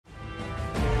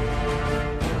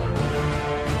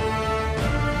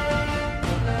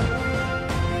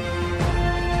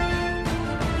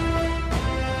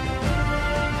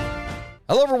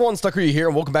Hello everyone, Stucker here,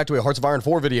 and welcome back to a Hearts of Iron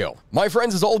 4 video. My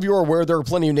friends, as all of you are aware, there are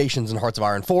plenty of nations in Hearts of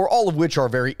Iron 4, all of which are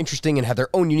very interesting and have their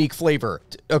own unique flavor.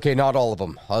 Okay, not all of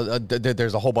them.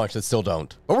 There's a whole bunch that still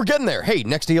don't. But we're getting there. Hey,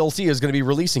 next DLC is going to be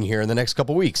releasing here in the next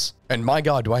couple weeks. And my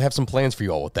god, do I have some plans for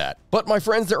you all with that. But my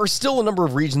friends, there are still a number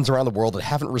of regions around the world that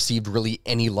haven't received really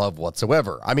any love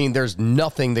whatsoever. I mean, there's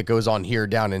nothing that goes on here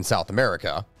down in South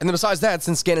America. And then besides that,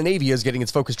 since Scandinavia is getting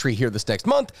its focus tree here this next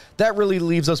month, that really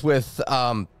leaves us with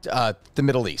the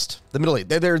Middle East.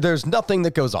 There's nothing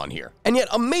that goes on here. And yet,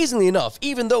 amazingly enough,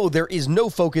 even though there is no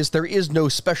focus, there is no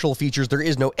special features, there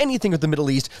is no anything with the Middle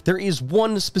East, there is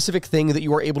one specific thing that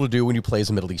you are able to do when you play as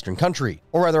a Middle Eastern country.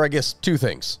 Or rather, I guess, two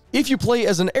things. If you play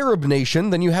as an Arab nation,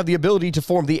 then you have the ability to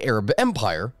form the Arab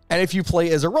Empire. And if you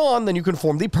play as Iran, then you can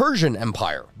form the Persian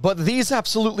Empire. But these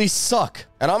absolutely suck.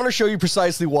 And I'm going to show you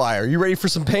precisely why. Are you ready for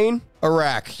some pain?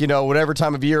 I-RAQ, you know, whatever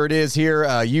time of year it is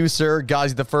here, you, sir,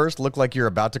 Ghazi the First, look like you're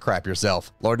about to crap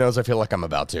yourself. Lord knows I feel like I'm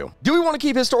about to. Do we want to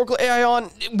keep historical AI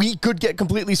on? We could get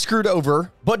completely screwed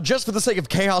over, but just for the sake of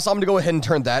chaos, I'm going to go ahead and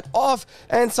turn that off,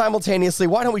 and simultaneously,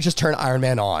 why don't we just turn Iron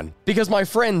Man on? Because, my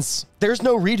friends, there's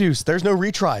no redos, there's no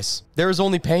retries, there is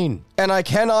only pain. And I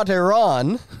cannot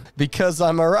Iran because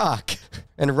I'm I-RAQ,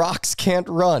 and rocks can't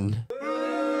run.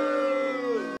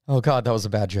 Oh god, that was a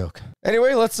bad joke.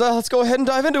 Anyway, let's go ahead and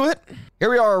dive into it. Here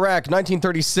we are, I-RAQ,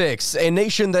 1936, a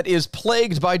nation that is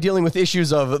plagued by dealing with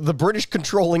issues of the British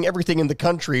controlling everything in the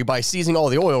country by seizing all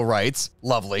the oil rights.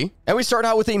 Lovely. And we start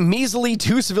out with a measly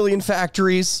 2 civilian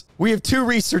factories. We have 2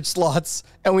 research slots,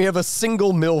 and we have a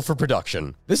single mill for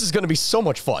production. This is going to be so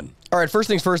much fun. All right, first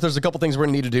things first, there's a couple things we're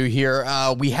going to need to do here.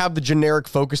 We have the generic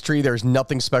focus tree. There's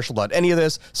nothing special about any of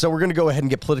this, so we're going to go ahead and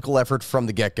get political effort from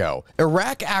the get-go.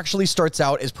 I-RAQ actually starts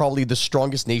out as probably the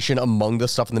strongest nation among the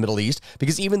stuff in the Middle East,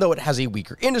 because even though it has a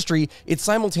weaker industry, it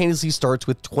simultaneously starts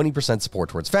with 20% support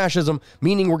towards fascism,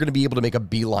 meaning we're going to be able to make a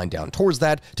beeline down towards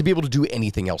that to be able to do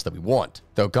anything else that we want.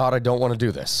 Though, God, I don't want to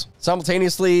do this.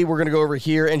 Simultaneously, we're going to go over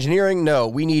here. Engineering, no,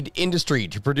 we need industry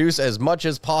to produce as much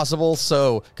as possible,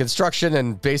 so construction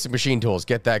and basic machine tools,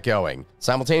 get that going.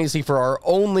 Simultaneously, for our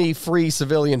only free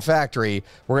civilian factory,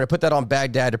 we're going to put that on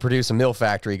Baghdad to produce a mill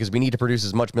factory because we need to produce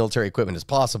as much military equipment as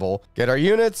possible. Get our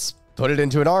units, put it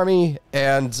into an army,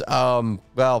 and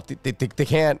well, they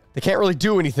can't really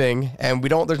do anything, and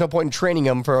there's no point in training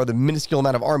them for the minuscule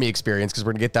amount of army experience because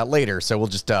we're gonna get that later. So we'll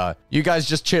just you guys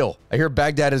just chill. I hear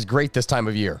Baghdad is great this time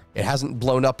of year. It hasn't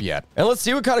blown up yet, and let's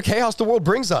see what kind of chaos the world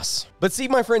brings us. But see,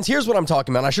 my friends, here's what I'm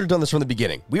talking about. I should have done this from the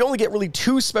beginning. We only get really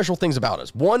 2 special things about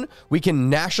us. One, we can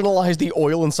nationalize the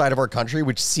oil inside of our country,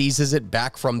 which seizes it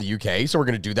back from the UK. So we're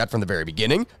gonna do that from the very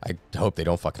beginning. I hope they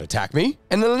don't fucking attack me.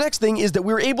 And then the next thing is that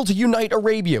we're able to unite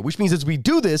Arabia, which means as we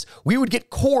do this, we would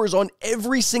get cores on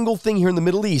every single thing here in the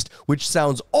Middle East, which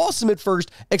sounds awesome at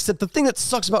first, except the thing that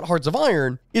sucks about Hearts of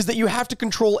Iron is that you have to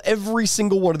control every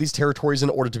single one of these territories in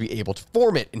order to be able to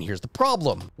form it. And here's the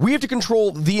problem. We have to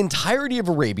control the entirety of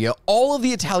Arabia, all of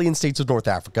the Italian states of North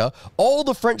Africa, all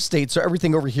the French states, so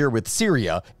everything over here with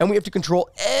Syria, and we have to control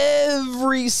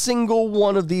every single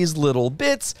one of these little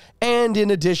bits. And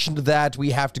in addition to that,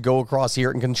 we have to go across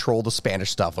here and control the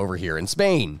Spanish stuff over here in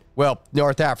Spain. Well,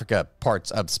 North Africa,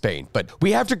 parts of Spain, but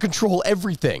we have to control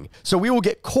everything. So we will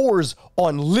get cores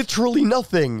on literally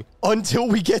nothing until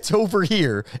we get over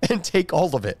here and take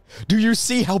all of it. Do you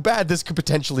see how bad this could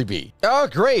potentially be? Oh,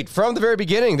 great. From the very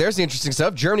beginning, there's the interesting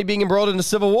stuff. Germany being embroiled in a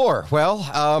civil war. Well,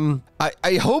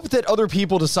 I hope that other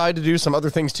people decide to do some other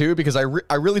things too, because I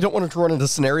really don't want to run into a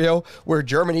scenario where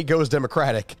Germany goes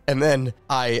democratic and then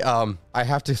I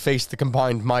have to face the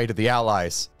combined might of the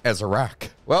Allies as I-RAQ.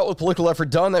 Well, with political effort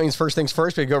done, that means first things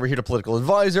first, we go over here to political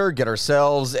advisor, get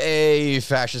ourselves a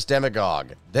fascist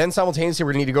demagogue. Then simultaneously,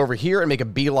 we're gonna need to go over here and make a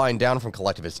beeline down from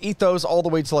collectivist ethos all the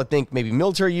way till I think maybe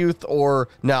military youth or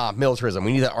militarism.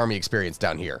 We need that army experience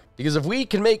down here. Because if we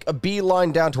can make a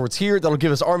beeline down towards here, that'll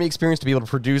give us army experience to be able to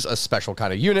produce a special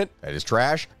kind of unit that is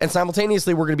trash. And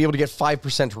simultaneously, we're gonna be able to get 5%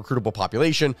 recruitable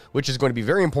population, which is going to be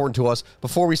very important to us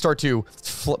before we start to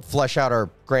flesh out our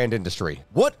grand industry.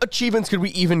 What achievements could we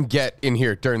even get in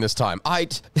here during this time? I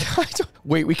don't,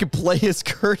 wait, we could play as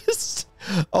Curtis?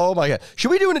 Oh my god.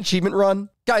 Should we do an achievement run?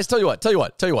 Guys, tell you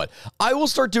what. I will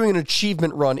start doing an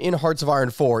achievement run in Hearts of Iron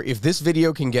 4 if this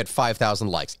video can get 5,000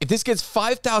 likes. If this gets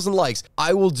 5,000 likes,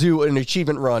 I will do an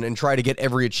achievement run and try to get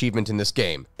every achievement in this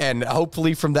game. And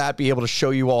hopefully from that, be able to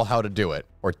show you all how to do it.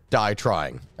 or die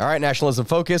trying. All right, nationalism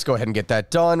focus. Go ahead and get that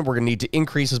done. We're going to need to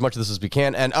increase as much of this as we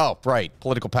can. And, oh, right,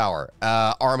 political power.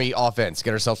 Army offense.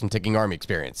 Get ourselves some ticking army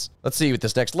experience. Let's see, with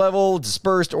this next level,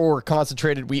 dispersed or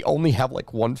concentrated, we only have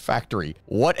like one factory.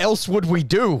 What else would we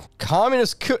do?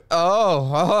 Communist the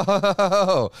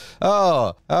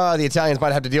Italians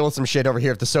might have to deal with some shit over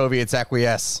here if the Soviets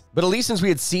acquiesce. But at least since we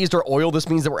had seized our oil, this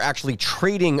means that we're actually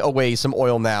trading away some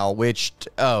oil now, which,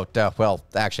 well,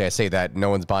 actually I say that no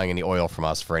one's buying any oil from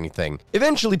us for anything.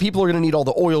 Eventually, people are going to need all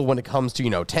the oil when it comes to, you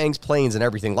know, tanks, planes, and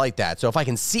everything like that. So if I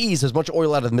can seize as much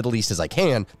oil out of the Middle East as I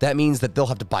can, that means that they'll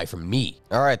have to buy from me.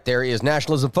 All right, there is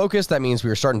nationalism focus. That means we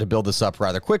are starting to build this up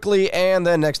rather quickly. And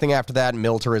then next thing after that,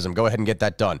 militarism. Go ahead and get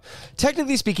that done.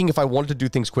 Technically speaking, if I wanted to do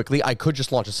things quickly, I could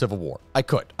just launch a civil war. I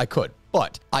could.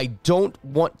 But I don't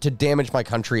want to damage my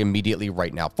country immediately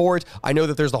right now for it. I know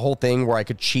that there's the whole thing where I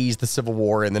could cheese the Civil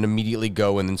War and then immediately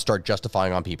go and then start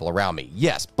justifying on people around me.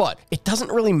 Yes, but it doesn't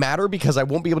really matter because I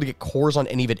won't be able to get cores on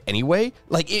any of it anyway.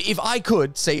 Like, if I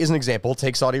could, say as an example,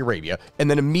 take Saudi Arabia and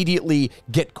then immediately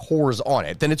get cores on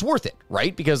it, then it's worth it,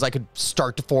 right? Because I could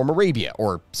start to form Arabia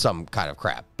or some kind of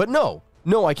crap. But no,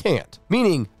 I can't.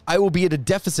 Meaning, I will be at a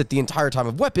deficit the entire time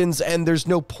of weapons, and there's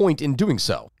no point in doing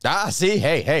so. See,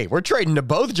 hey, we're trading to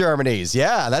both Germanys.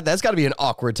 Yeah, that's got to be an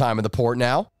awkward time in the port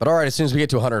now. But all right, as soon as we get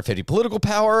to 150 political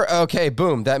power, okay,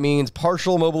 boom, that means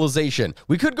partial mobilization.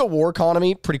 We could go war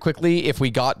economy pretty quickly if we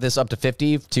got this up to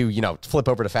 50 to, you know, flip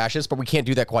over to fascist, but we can't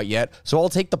do that quite yet. So I'll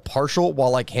take the partial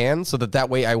while I can, so that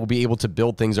way I will be able to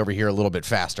build things over here a little bit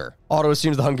faster. Auto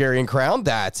assumes the Hungarian crown.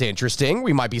 That's interesting.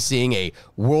 We might be seeing a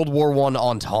World War I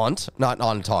entente, not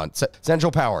entente.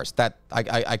 Central powers. That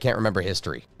I can't remember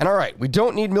history. And all right, we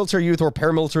don't need military youth or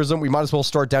paramilitarism. We might as well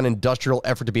start down industrial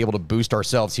effort to be able to boost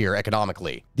ourselves here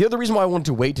economically. The other reason why I wanted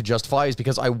to wait to justify is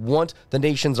because I want the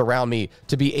nations around me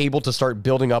to be able to start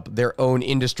building up their own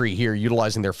industry here,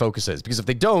 utilizing their focuses. Because if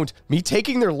they don't, me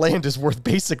taking their land is worth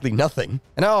basically nothing.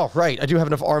 And oh, right, I do have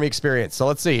enough army experience. So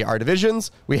let's see, our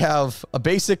divisions, we have a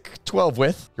basic 12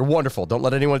 width. You're wonderful. Don't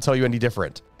let anyone tell you any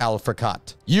different.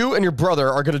 Al-Frakat. You and your brother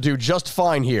are going to do just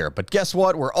fine here, but guess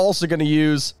what? We're also going to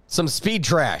use some speed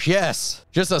trash. Yes,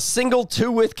 just a single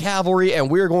 2-width cavalry,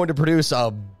 and we're going to produce a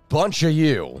bunch of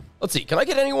you. Let's see, can I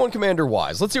get anyone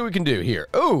commander-wise? Let's see what we can do here.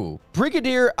 Oh,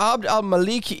 Brigadier Abd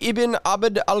al-Malik ibn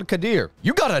Abd al-Qadir.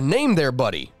 You got a name there,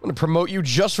 buddy. I'm going to promote you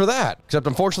just for that. Except,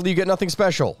 unfortunately, you get nothing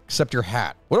special, except your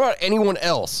hat. What about anyone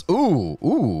else?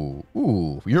 Ooh,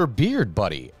 your beard,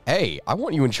 buddy. Hey, I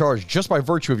want you in charge just by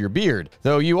virtue of your beard,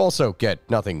 though you also get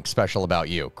nothing special about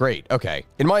you. Great, okay.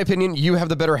 In my opinion, you have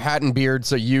the better hat and beard,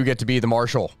 so you get to be the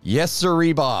marshal. Yes,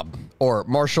 sirree, Bob. Or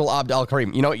Marshal Abd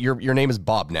al-Karim. You know what? Your name is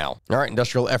Bob now. All right,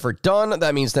 industrial effort done.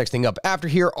 That means next thing up after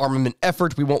here, armament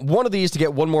effort. We want one of these to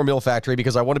get one more mill factory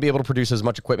because I want to be able to produce as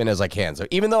much equipment as I can. So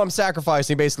even though I'm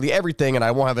sacrificing basically everything and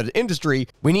I won't have an industry,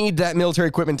 we need that military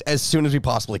equipment as soon as we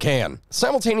possibly can.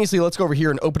 Simultaneously, let's go over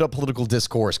here and open up political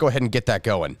discourse. Go ahead and get that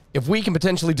going. If we can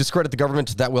potentially discredit the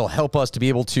government, that will help us to be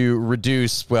able to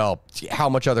reduce, well, how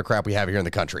much other crap we have here in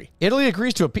the country. Italy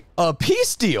agrees to a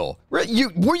peace deal. Were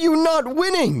you not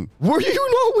winning? Were you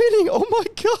not winning? Oh my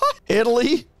God.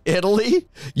 Italy,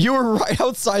 you were right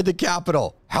outside the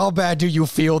capital. How bad do you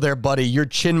feel there, buddy? Your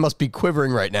chin must be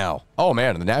quivering right now. Oh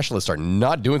man, the nationalists are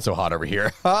not doing so hot over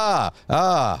here. Oh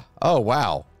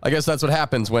wow. I guess that's what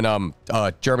happens when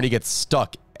Germany gets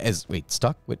stuck.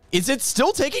 Stuck? Wait, is it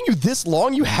still taking you this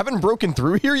long? You haven't broken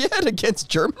through here yet against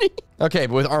Germany? Okay,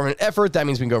 but with armament effort, that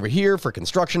means we can go over here for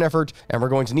construction effort, and we're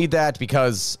going to need that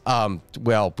because,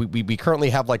 well, we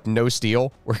currently have, like, no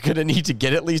steel. We're going to need to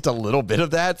get at least a little bit of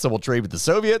that, so we'll trade with the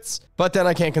Soviets, but then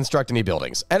I can't construct any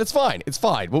buildings. And it's fine. It's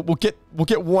fine. We'll get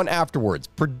one afterwards.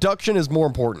 Production is more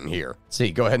important here. See,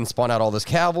 go ahead and spawn out all this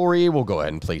cavalry. We'll go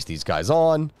ahead and place these guys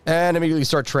on, and immediately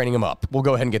start training them up. We'll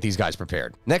go ahead and get these guys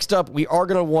prepared. Next up, we are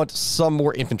going to want some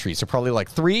more infantry, so probably,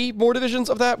 like, 3 more divisions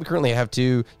of that. We currently have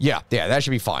 2. Yeah, that should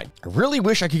be fine. I really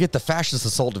wish I could get the fascist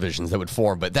assault divisions that would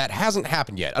form, but that hasn't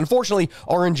happened yet. Unfortunately,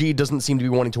 RNG doesn't seem to be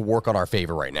wanting to work on our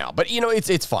favor right now, but you know,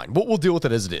 it's fine. We'll deal with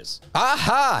it as it is.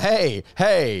 Aha! Hey,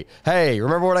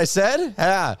 remember what I said?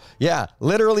 Yeah,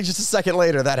 literally just a second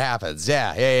later, that happens.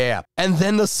 Yeah. And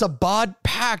then the Sabad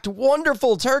Pact.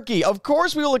 Wonderful, Turkey. Of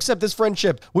course we will accept this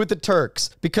friendship with the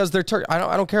Turks, because they're Turk.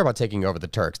 I don't care about taking over the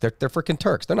Turks. They're freaking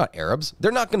Turks. They're not Arabs.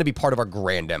 They're not going to be part of our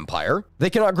grand empire. They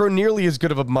cannot grow nearly as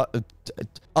good of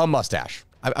a mustache.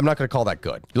 I'm not going to call that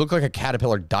good. You look like a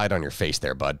caterpillar died on your face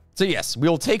there, bud. So yes, we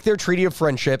will take their treaty of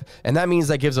friendship, and that means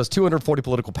that gives us 240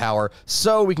 political power,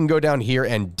 so we can go down here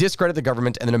and discredit the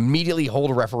government and then immediately hold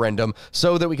a referendum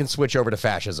so that we can switch over to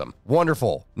fascism.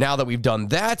 Wonderful. Now that we've done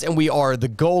that and we are the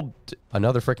gold...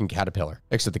 another freaking caterpillar.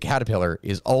 Except the caterpillar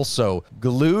is also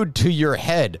glued to your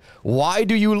head. Why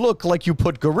do you look like you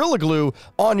put Gorilla Glue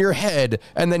on your head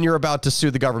and then you're about to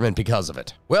sue the government because of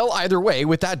it? Well, either way,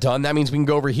 with that done, that means we can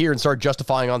go over here and start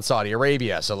justifying on Saudi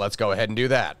Arabia. So let's go ahead and do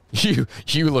that.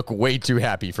 You look way too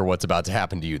happy for what's about to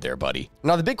happen to you there, buddy.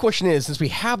 Now, the big question is, since we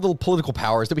have the political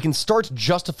powers, that we can start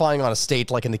justifying on a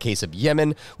state like in the case of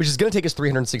Yemen, which is going to take us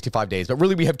 365 days. But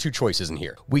really, we have two choices in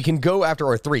here. We can go after,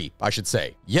 or three, I should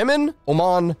say, Yemen,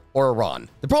 Oman, or Iran.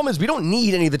 The problem is we don't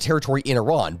need any of the territory in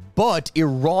Iran, but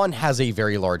Iran has a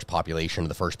very large population in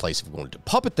the first place if we wanted to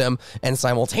puppet them, and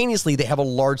simultaneously they have a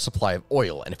large supply of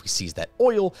oil. And if we seize that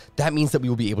oil, that means that we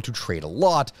will be able to trade a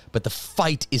lot, but the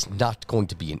fight is not going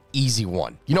to be an easy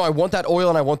one. You know, I want that oil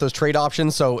and I want those trade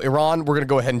options, so Iran, we're going to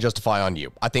go ahead and justify on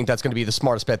you. I think that's going to be the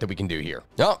smartest bet that we can do here.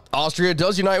 Oh, Austria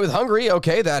does unite with Hungary.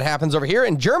 Okay, that happens over here.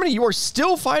 And Germany, you are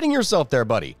still fighting yourself there,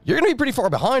 buddy. You're going to be pretty far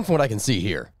behind from what I can see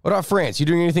here. What about France? You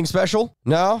doing anything special?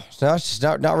 No,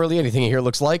 not really anything here,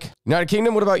 looks like. United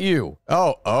Kingdom, what about you?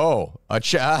 They're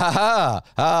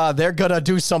gonna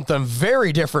do something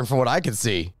very different from what I can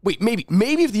see. Wait,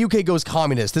 maybe if the UK goes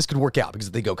communist, this could work out, because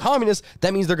if they go communist,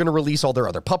 that means they're gonna release all their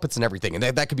other puppets and everything, and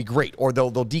that could be great, or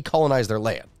they'll decolonize their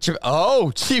land.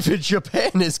 Even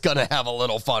Japan is gonna have a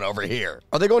little fun over here.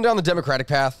 Are they going down the democratic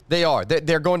path? They are.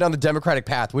 They're going down the democratic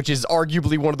path, which is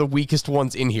arguably one of the weakest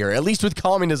ones in here. At least with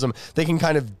communism, they can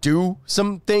kind of do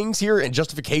some things here and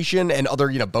justification and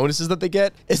other, bonuses that they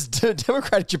get. Is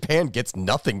democratic Japan gets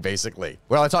nothing, basically.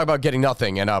 Well, I talk about getting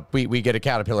nothing, and we get a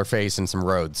caterpillar face and some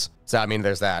roads. So, I mean,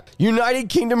 there's that. United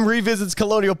Kingdom revisits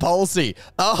colonial policy.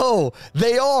 Oh,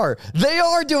 they are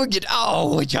doing it.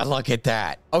 Oh, would you look at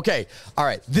that? Okay, all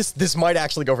right, this might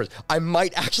actually go first. I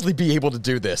might actually be able to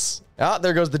do this.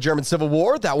 There goes the German Civil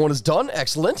War. That one is done.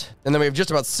 Excellent. And then we have just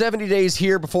about 70 days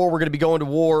here before we're going to be going to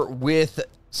war with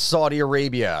Saudi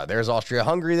Arabia. There's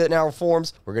Austria-Hungary that now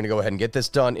forms. We're going to go ahead and get this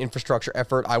done. Infrastructure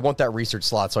effort. I want that research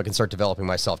slot so I can start developing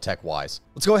myself tech-wise.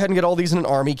 Let's go ahead and get all these in an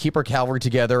army, keep our cavalry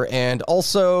together, and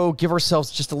also give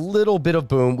ourselves just a little bit of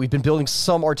boom. We've been building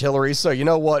some artillery, so you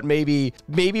know what? Maybe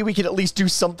we can at least do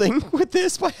something with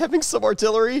this by having some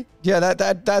artillery. Yeah,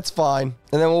 that's fine.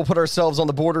 And then we'll put ourselves on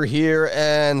the border here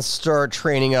and start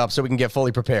training up so we can get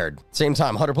fully prepared. Same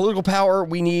time, 100 political power.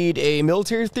 We need a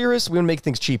military theorist. We want to make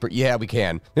things cheaper. Yeah, we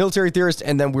can. Military theorist,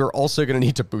 and then we're also going to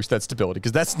need to boost that stability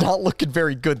because that's not looking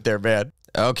very good there, man.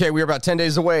 Okay, we're about 10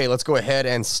 days away. Let's go ahead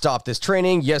and stop this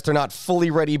training. Yes, they're not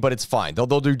fully ready, but it's fine. They'll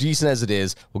do decent as it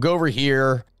is. We'll go over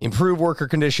here, improve worker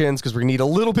conditions, because we're going to need a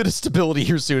little bit of stability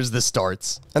here as soon as this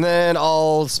starts. And then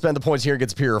I'll spend the points here and get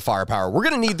superior firepower. We're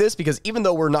going to need this because even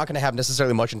though we're not going to have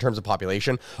necessarily much in terms of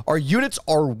population, our units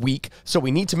are weak, so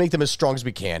we need to make them as strong as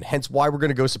we can, hence why we're going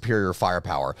to go superior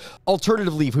firepower.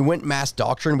 Alternatively, if we went mass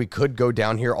doctrine, we could go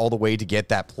down here all the way to get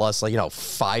that plus,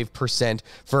 5%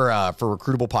 for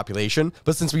recruitable population.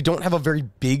 But since we don't have a very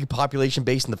big population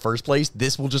base in the first place,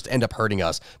 this will just end up hurting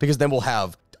us because then we'll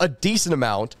have a decent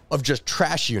amount of just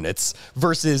trash units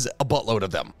versus a buttload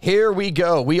of them. Here we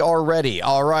go. We are ready.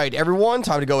 All right, everyone,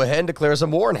 time to go ahead and declare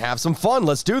some war and have some fun.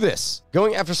 Let's do this.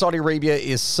 Going after Saudi Arabia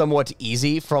is somewhat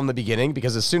easy from the beginning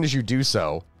because as soon as you do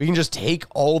so, we can just take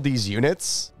all these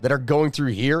units that are going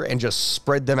through here and just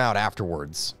spread them out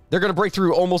afterwards. They're going to break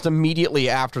through almost immediately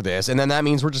after this, and then that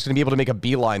means we're just going to be able to make a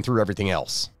beeline through everything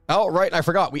else. Oh, right, I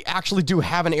forgot. We actually do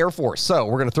have an Air Force, so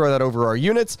we're going to throw that over our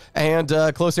units and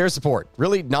close air support.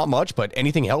 Really, not much, but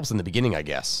anything helps in the beginning, I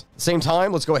guess. At the same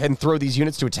time, let's go ahead and throw these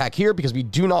units to attack here because we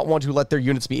do not want to let their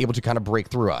units be able to kind of break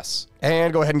through us.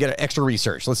 And go ahead and get an extra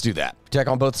research. Let's do that. Attack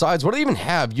on both sides. What do they even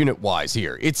have unit-wise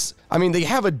here? They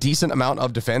have a decent amount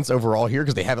of defense overall here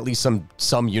because they have at least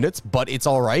some units, but it's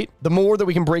all right. The more that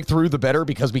we can break through, the better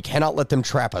because we cannot let them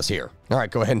trap us here. All right,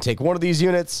 go ahead and take one of these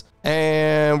units,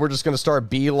 and we're just going to start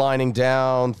beelining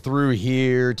down through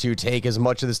here to take as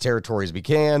much of this territory as we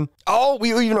can. Oh,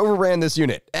 we even overran this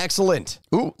unit. Excellent.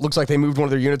 Ooh, looks like they moved one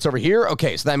of their units over here.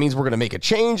 Okay, so that means we're going to make a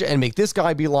change and make this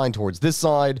guy beeline towards this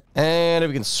side, and if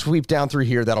we can sweep down through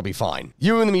here, that'll be fine.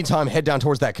 You, in the meantime, head down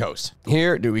towards that coast.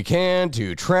 Here, do we can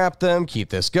to trap them, keep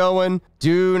this going.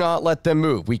 Do not let them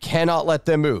move. We cannot let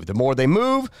them move. The more they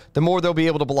move, the more they'll be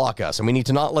able to block us, and we need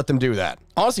to not let them do that.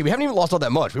 Honestly, we haven't even lost all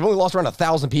that much. We've only lost around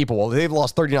 1,000 people, while they've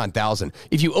lost 39,000.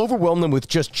 If you overwhelm them with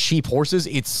just cheap horses,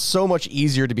 it's so much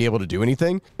easier to be able to do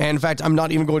anything. And in fact, I'm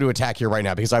not even going to attack here right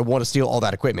now because I want to steal all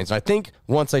that equipment. So I think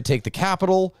once I take the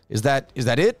capital, is that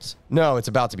it? No, it's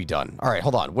about to be done. All right,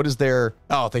 hold on. What is their...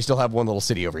 Oh, they still have one little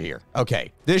city over here.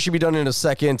 Okay, this should be done in a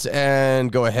second.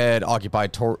 And go ahead, occupy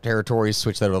territories,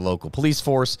 switch that to a local police police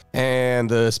force, and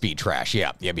the speed trash.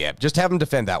 Yeah. Just have them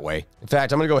defend that way. In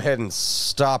fact, I'm going to go ahead and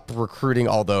stop recruiting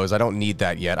all those. I don't need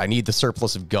that yet. I need the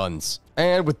surplus of guns.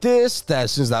 And with this,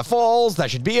 as soon as that falls,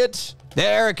 that should be it.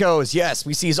 There it goes. Yes,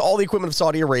 we seize all the equipment of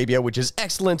Saudi Arabia, which is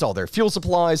excellent, all their fuel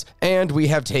supplies, and we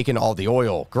have taken all the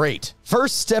oil. Great.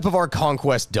 First step of our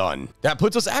conquest done. That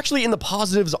puts us actually in the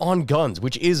positives on guns,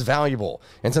 which is valuable.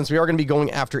 And since we are going to be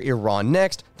going after Iran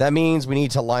next, that means we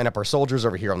need to line up our soldiers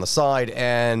over here on the side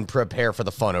and prepare for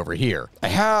the fun over here. I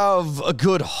have a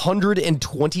good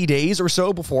 120 days or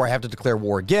so before I have to declare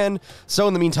war again. So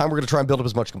in the meantime, we're going to try and build up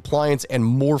as much compliance and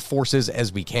more forces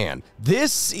as we can.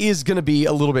 This is going to be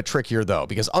a little bit trickier though,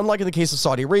 because unlike in the case of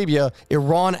Saudi Arabia,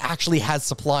 Iran actually has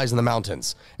supplies in the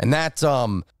mountains, and that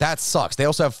sucks. They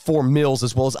also have 4 mills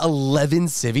as well as 11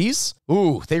 civies.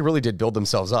 Ooh, they really did build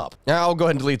themselves up. Now I'll go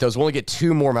ahead and delete those. We'll only get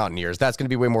 2 more mountaineers. That's going to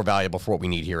be way more valuable for what we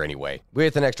need here anyway.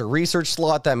 With an extra research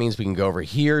slot, that means we can go over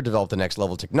here, develop the next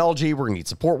level of technology. We're going to need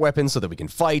support weapons so that we can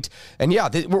fight. And yeah,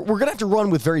 we're going to have to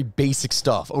run with very basic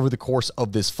stuff over the course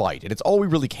of this fight, and it's all we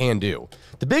really can do.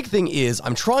 The big thing is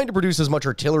I'm trying to produce as much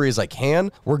artillery as I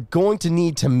can. We're going to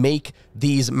need to make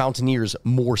these mountaineers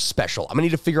more special. I'm gonna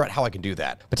need to figure out how I can do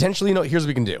that. Potentially, here's what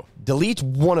we can do. Delete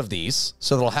one of these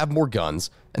so that I'll have more guns,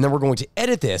 and then we're going to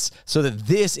edit this so that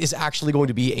this is actually going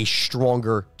to be a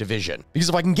stronger division. Because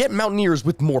if I can get mountaineers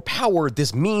with more power,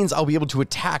 this means I'll be able to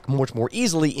attack much more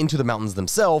easily into the mountains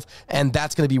themselves, and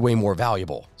that's going to be way more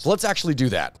valuable. So let's actually do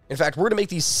that. In fact, we're going to make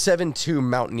these 7-2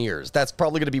 mountaineers. That's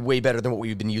probably going to be way better than what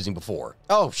we've been using before.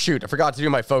 Oh, shoot, I forgot to do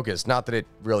my focus. Not that it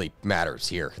really matters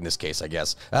here in this case, I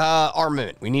guess.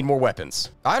 Armament. We need more weapons.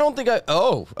 I don't think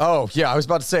oh, yeah, I was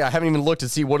about to say, I haven't even looked to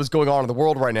see what is going on in the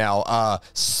world right now.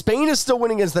 Spain is still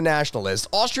winning against the nationalists.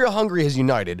 Austria-Hungary has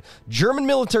united. German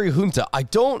military junta. I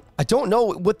don't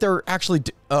know what they're actually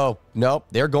oh, no,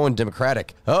 they're going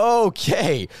democratic.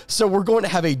 Okay, so we're going to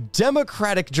have a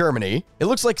democratic Germany. It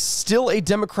looks like still a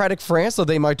democratic France, so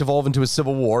they might devolve into a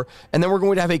civil war. And then we're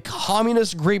going to have a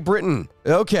communist Great Britain.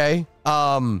 Okay,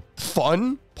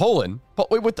 fun. Poland.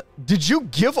 But wait, did you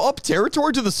give up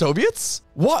territory to the Soviets?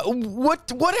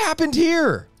 What happened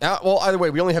here? Well, either way,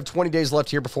 we only have 20 days left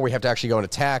here before we have to actually go and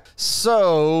attack.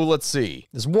 So let's see.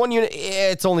 There's one unit.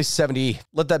 It's only 70.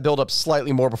 Let that build up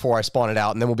slightly more before I spawn it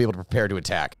out, and then we'll be able to prepare to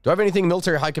attack. Do I have anything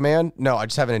military high command? No, I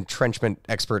just have an entrenchment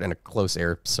expert and a close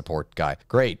air support guy.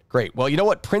 Great. Well, you know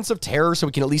what? Prince of Terror, so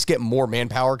we can at least get more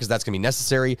manpower, because that's going to be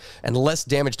necessary, and less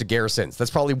damage to garrisons.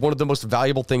 That's probably one of the most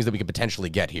valuable things that we could potentially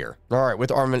get here. All right,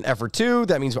 with armament effort 2,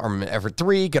 that means armament effort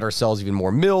 3, get ourselves even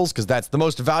more mills, because that's the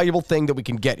most valuable thing that we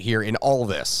can get here in all of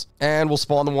this. And we'll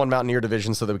spawn the 1 Mountaineer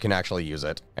division so that we can actually use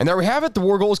it. And there we have it. The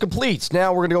war goal is complete.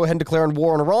 Now we're going to go ahead and declare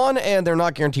war on Iran, and they're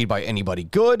not guaranteed by anybody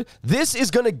good. This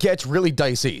is going to get really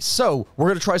dicey. So we're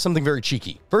going to try something very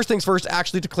cheeky. First things first,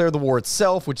 actually declare the war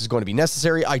itself, which is going to be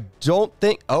necessary. I don't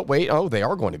think... Oh, wait. Oh, they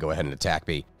are going to go ahead and attack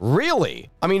me. Really?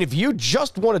 I mean, if you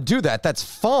just want to do that, that's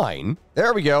fine.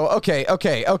 There we go. Okay.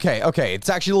 It's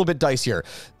actually a little bit dicier.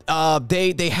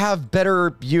 They have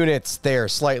better units there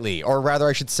slightly, or rather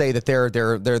I should say that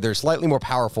they're slightly more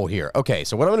powerful here. Okay,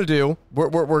 so what I'm going to do,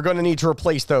 we're going to need to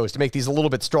replace those to make these a little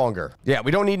bit stronger. Yeah,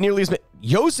 we don't need nearly as many.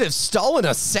 Joseph Stalin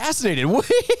assassinated.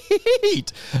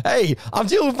 Wait, hey, I'm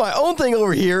dealing with my own thing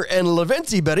over here in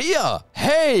Leventi Beria.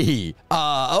 Hey,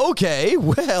 okay,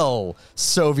 well,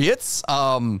 Soviets,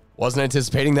 wasn't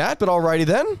anticipating that, but alrighty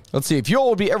then. Let's see, if you all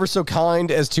would be ever so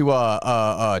kind as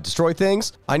to destroy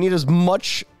things, I need as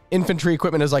much infantry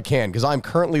equipment as I can, because I'm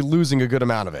currently losing a good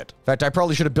amount of it. In fact, I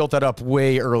probably should have built that up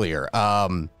way earlier.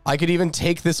 I could even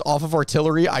take this off of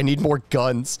artillery. I need more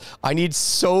guns. I need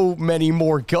so many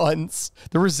more guns.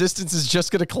 The resistance is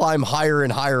just going to climb higher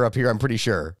and higher up here, I'm pretty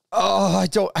sure. Oh, I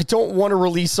don't want to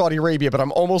release Saudi Arabia, but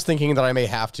I'm almost thinking that I may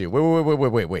have to.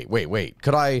 Wait.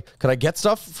 Could I get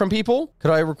stuff from people?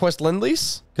 Could I request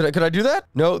lend-lease? Could I do that?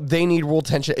 No, they need world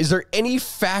tension. Is there any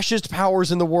fascist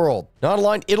powers in the world? Not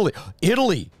aligned.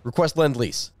 Italy. Request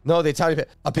lend-lease. No, they tell me.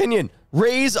 Opinion.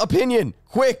 Raise opinion.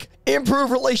 Quick.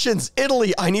 Improve relations.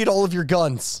 Italy, I need all of your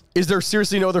guns. Is there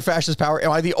seriously no other fascist power?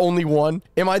 Am I the only one?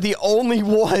 Am I the only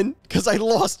one? Because I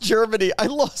lost Germany. I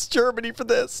lost Germany for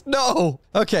this. No.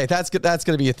 Okay, that's good. That's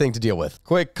going to be a thing to deal with.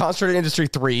 Quick, concentrate industry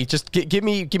 3. Just give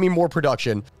me more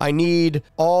production. I need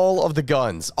all of the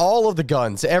guns. All of the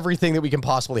guns. Everything that we can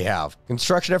possibly have.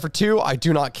 Construction effort 2. I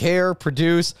do not care.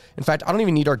 Produce. In fact, I don't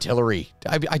even need artillery.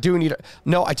 I do need...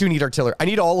 No, I do need artillery. I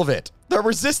need all of it. The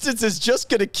resistance is just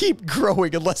going to keep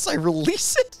growing unless I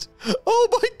release it. Oh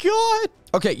my God.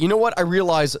 Okay, you know what? I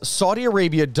realize Saudi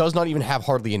Arabia does not even have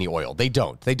hardly any oil. They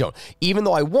don't. Even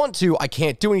though I want to, I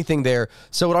can't do anything there.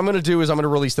 So what I'm going to do is I'm going to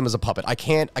release them as a puppet. I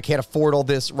can't afford all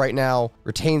this right now.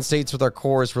 Retain states with our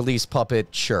cores, release puppet.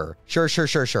 Sure.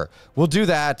 We'll do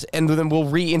that, and then we'll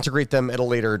reintegrate them at a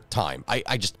later time.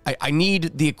 I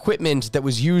need the equipment that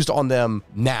was used on them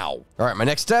now. All right, my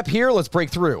next step here, let's break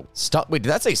through. Wait, did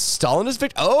that say Stalinist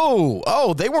victory?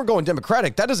 Oh, they weren't going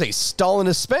democratic. That is a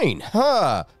Stalinist Spain.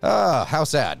 Huh. How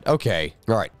sad. Okay.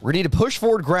 All right. We need to push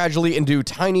forward gradually and do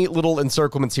tiny little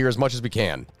encirclements here as much as we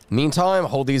can. Meantime,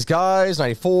 hold these guys.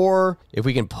 94. If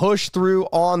we can push through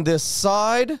on this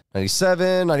side.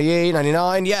 97, 98,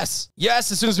 99. Yes.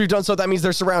 As soon as we've done so, that means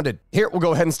they're surrounded. Here, we'll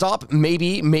go ahead and stop.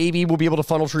 Maybe we'll be able to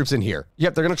funnel troops in here.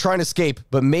 Yep, they're going to try and escape,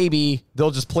 but maybe they'll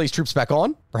just place troops back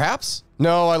on. Perhaps?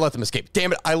 No, I let them escape.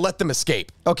 Damn it, I let them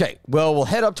escape. Okay, well, we'll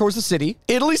head up towards the city.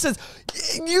 Italy says,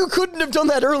 you couldn't have done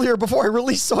that earlier before I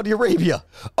released Saudi Arabia.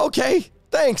 Okay,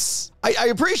 thanks. I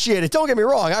appreciate it. Don't get me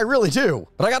wrong. I really do.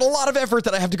 But I got a lot of effort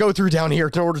that I have to go through down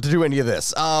here in order to do any of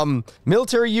this.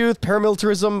 Military youth,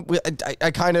 paramilitarism,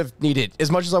 I kind of need it. As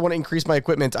much as I want to increase my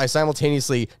equipment, I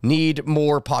simultaneously need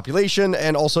more population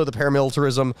and also the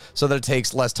paramilitarism so that it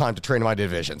takes less time to train my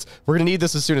divisions. We're going to need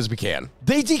this as soon as we can.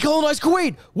 They decolonized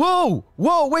Kuwait.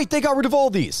 Whoa, wait, they got rid of all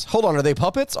these. Hold on, are they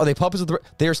puppets? Are they puppets of the...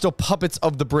 They are still puppets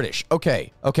of the British.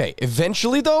 Okay.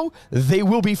 Eventually, though, they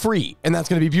will be free, and that's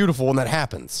going to be beautiful when that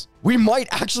happens. We might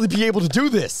actually be able to do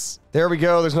this. There we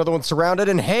go. There's another one surrounded.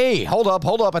 And hey, hold up.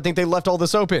 I think they left all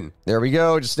this open. There we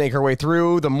go. Just snake our way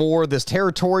through. The more this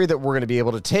territory that we're going to be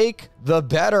able to take, the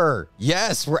better.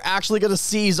 Yes, we're actually going to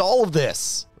seize all of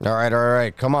this. All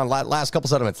right. Come on. Last couple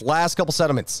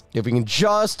settlements. If we can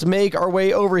just make our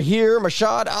way over here,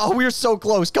 Mashad. Oh, we're so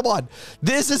close. Come on.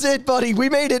 This is it, buddy. We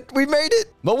made it.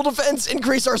 Mobile defense,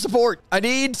 increase our support. I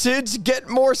need to get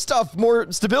more stuff,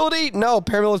 more stability. No,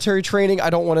 paramilitary training. I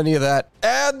don't want any of that.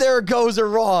 And there goes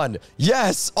Iran.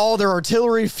 Yes, all their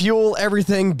artillery, fuel,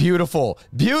 everything. Beautiful.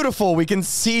 We can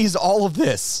seize all of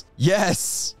this.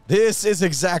 Yes, this is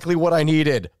exactly what I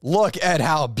needed. Look at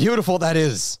how beautiful that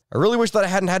is. I really wish that I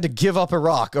hadn't had to give up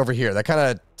Iraq over here. That kind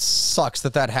of sucks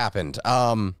that happened.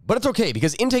 But it's okay,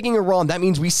 because in taking Iran, that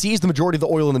means we seize the majority of the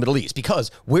oil in the Middle East,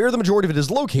 because where the majority of it is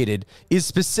located is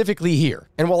specifically here.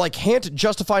 And while I can't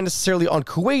justify necessarily on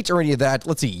Kuwait or any of that,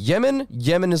 let's see, Yemen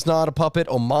is not a puppet.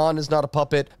 Oman is not a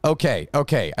puppet. Okay.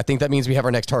 I think that means we have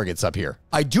our next targets up here.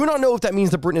 I do not know if that means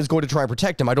that Britain is going to try and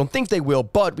protect them. I don't think they will,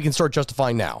 but we can start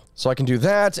justifying now. So I can do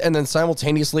that, and then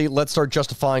simultaneously, let's start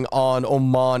justifying on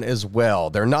Oman as well.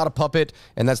 They're not a puppet,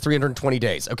 and that's 320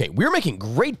 days. Okay, we're making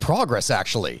great progress,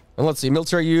 actually. And let's see,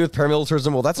 military youth,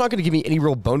 paramilitarism. Well, that's not going to give me any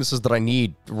real bonuses that I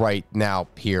need right now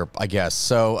here, I guess.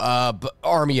 So,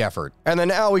 army effort. And then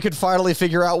now we could finally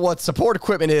figure out what support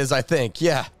equipment is, I think.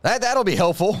 Yeah, that'll be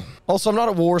helpful. Also, I'm not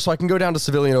at war, so I can go down to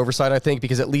civilian oversight, I think,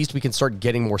 because at least we can start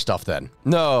getting more stuff then.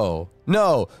 No.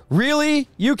 Really?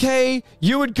 UK?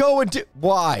 You would go and do...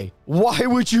 Why? Why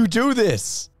would you do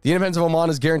this? The independence of Oman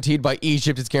is guaranteed by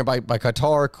Egypt. It's guaranteed by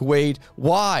Qatar, Kuwait.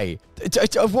 Why?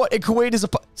 What? Kuwait is a...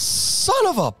 Son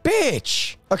of a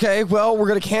bitch! Okay, well, we're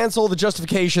going to cancel the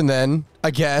justification then,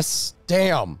 I guess.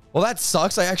 Damn. Well, that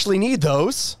sucks. I actually need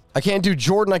those. I can't do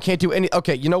Jordan. I can't do any...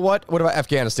 Okay, you know what? What about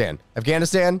Afghanistan?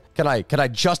 Afghanistan? Can I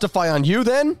justify on you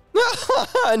then?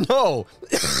 No.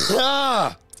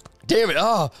 Damn it.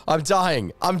 I'm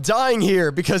dying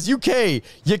here because UK,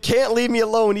 you can't leave me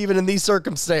alone even in these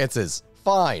circumstances.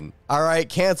 Fine. All right,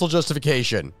 cancel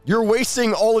justification. You're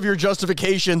wasting all of your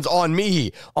justifications on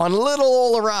me, on little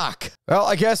old Iraq. Well,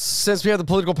 I guess since we have the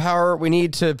political power, we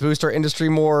need to boost our industry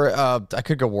more. I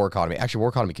could go war economy. Actually, war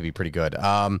economy could be pretty good.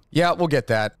 Yeah, we'll get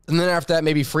that. And then after that,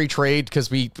 maybe free trade, because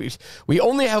we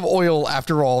only have oil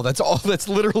after all. That's all. That's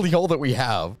literally all that we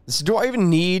have. So do I even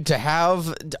need to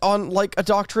have on like a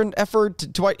doctrine effort?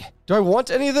 Do I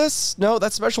want any of this? No,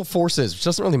 that's special forces, which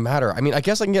doesn't really matter. I mean, I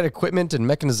guess I can get equipment and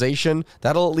mechanization.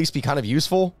 That'll at least be kind of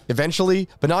useful eventually,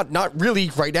 but not really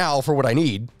right now for what I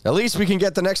need. At least we can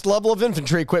get the next level of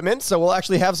infantry equipment, so we'll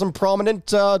actually have some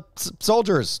prominent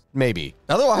soldiers, maybe.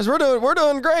 Otherwise, we're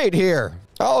doing great here.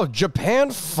 Oh, Japan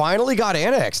finally got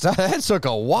annexed. That took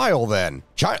a while then.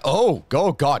 China. Oh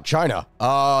God, China.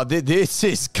 This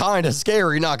is kind of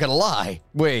scary, not gonna lie.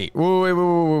 Wait.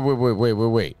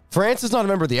 France is not a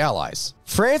member of the Allies.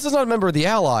 France is not a member of the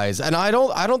Allies, and I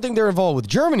don't think they're involved with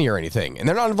Germany or anything, and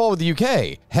they're not involved with the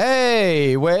UK.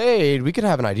 Hey, wait, we could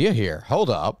have an idea here. Hold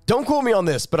up. Don't quote me on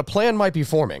this, but a plan might be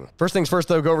forming. First things first,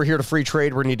 though, go over here to free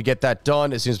trade. We're gonna need to get that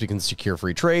done as soon as we can secure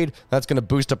free trade. That's gonna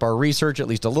boost up our research at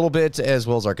least a little bit, as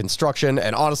well as our construction.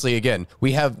 And honestly, again,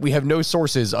 we have no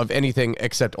sources of anything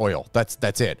except oil.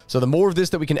 That's it. So the more of this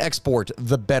that we can export,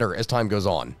 the better as time goes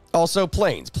on. Also,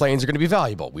 planes. Planes are going to be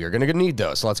valuable. We are going to need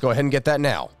those. So let's go ahead and get that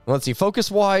now. Let's see.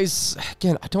 Focus-wise,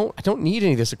 again, I don't need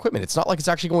any of this equipment. It's not like it's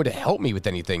actually going to help me with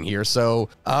anything here. So,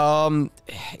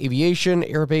 aviation,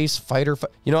 airbase, fighter.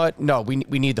 You know what? No, we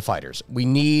need the fighters. We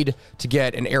need to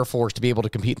get an air force to be able to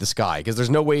compete in the sky because there's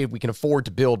no way we can afford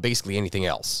to build basically anything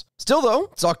else. Still, though,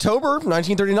 it's October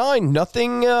 1939.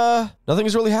 Nothing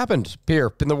has really happened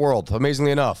here in the world,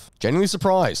 amazingly enough. Genuinely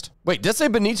surprised. Wait, did I say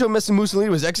Benito Mussolini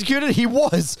was executed? He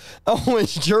was. Oh, and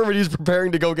Germany's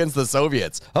preparing to go against the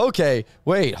Soviets. Okay,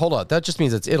 wait, hold on. That just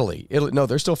means it's Italy. No,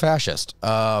 they're still fascist.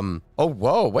 Oh,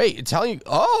 whoa, wait, Italian.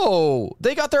 Oh,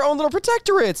 they got their own little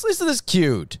protectorates. Listen to this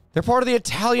cute. They're part of the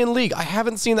Italian League. I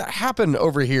haven't seen that happen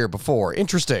over here before.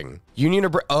 Interesting. Union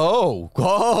of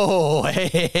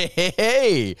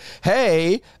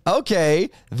hey, okay.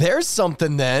 There's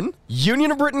something then.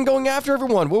 Union of Britain going after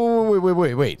everyone.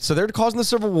 Wait. So they're causing the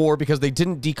Civil War because they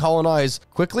didn't decolonize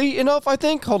quickly enough, I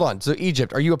think? Hold on. So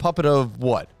Egypt, are you a puppet of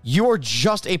what? You're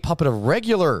just a puppet of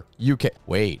regular UK.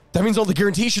 Wait, that means all the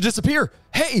guarantees should disappear.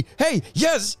 Hey,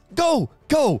 yes, go,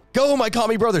 my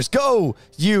commie brothers, go.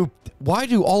 Why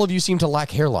do all of you seem to lack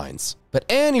hairlines? But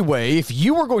anyway, if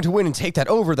you were going to win and take that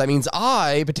over, that means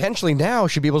I potentially now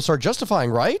should be able to start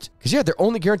justifying, right? Because yeah, they're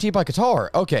only guaranteed by Qatar.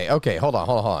 Okay, hold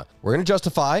on. We're going to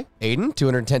justify Aden,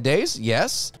 210 days.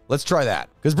 Yes, let's try that.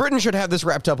 Because Britain should have this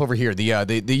wrapped up over here.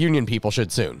 The Union people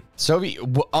should soon. So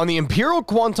on the Imperial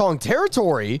Kwantung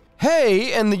territory,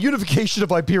 hey, and the unification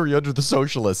of Iberia under the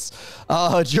socialists.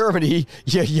 Germany,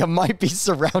 you might be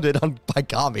surrounded by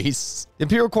commies.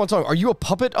 Imperial Kwantung, are you a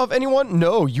puppet of anyone?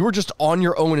 No, you are just on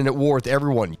your own and at war with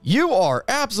everyone. You are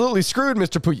absolutely screwed,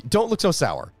 Mr. Putin. Don't look so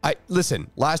sour.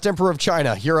 Listen, last emperor of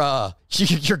China,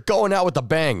 you're going out with a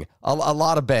bang. A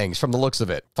lot of bangs from the looks of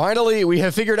it. Finally, we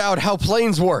have figured out how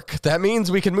planes work. That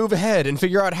means we can move ahead and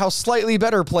figure out how slightly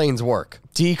better planes work.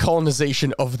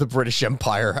 Decolonization of the British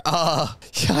Empire. I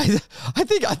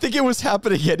think it was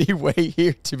happening anyway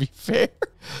here, to be fair.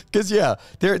 Because yeah,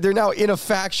 they're now in a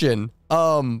faction.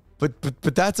 But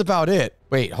that's about it.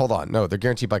 Wait, hold on. No, they're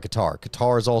guaranteed by Qatar.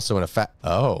 Qatar is also in a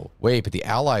Oh, wait, but the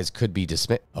Allies could be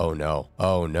dismissed. Oh, no.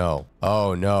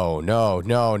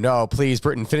 No. Please,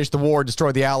 Britain, finish the war.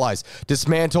 Destroy the Allies.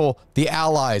 Dismantle the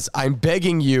Allies. I'm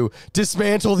begging you.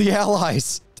 Dismantle the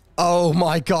Allies. Oh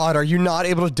my God, are you not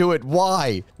able to do it?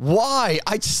 Why? You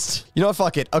know what,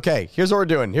 fuck it. Okay, here's what we're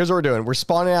doing. We're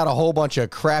spawning out a whole bunch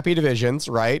of crappy divisions,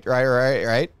 right?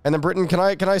 And then Britain, can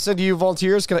I send you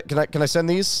volunteers? Can I send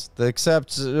these?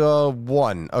 Except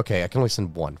one. Okay, I can only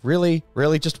send one. Really?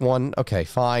 Just one? Okay,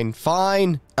 fine.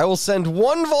 I will send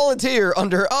one volunteer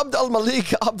under Abd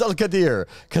al-Malik Abd al-Qadir,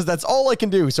 because that's all I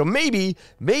can do. So maybe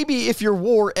if your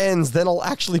war ends, then I'll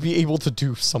actually be able to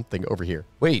do something over here.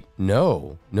 Wait,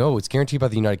 no, it's guaranteed by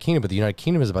the United Kingdom, but the United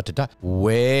Kingdom is about to die.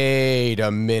 Wait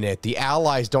a minute. The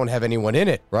Allies don't have anyone in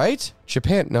it, right?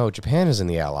 Japan is in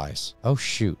the Allies. Oh,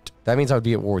 shoot. That means I would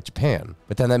be at war with Japan.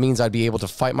 But then that means I'd be able to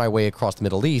fight my way across the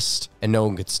Middle East and no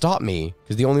one could stop me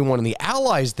because the only one in the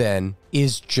Allies then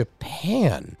is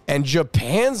Japan. And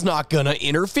Japan's not gonna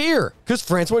interfere because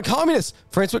France went communist.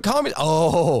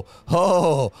 Oh.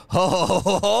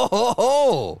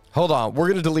 Hold on. We're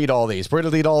gonna delete all these.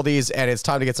 And it's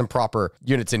time to get some proper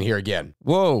units in here again.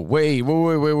 Whoa, wait.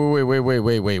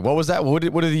 What was that? What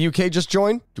did the UK just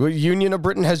join? Union of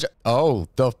Britain has... Oh,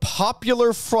 the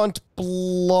Popular Front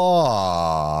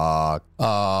bloc.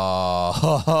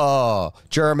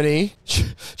 Germany,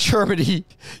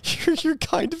 you're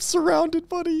kind of surrounded,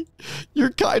 buddy. You're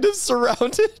kind of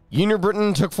surrounded. Union of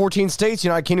Britain took 14 states.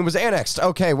 United Kingdom was annexed.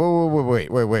 Okay,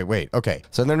 wait. Okay,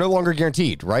 so they're no longer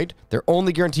guaranteed, right? They're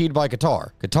only guaranteed by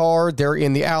Qatar. They're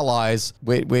in the Allies,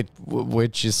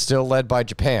 which is still led by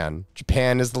Japan.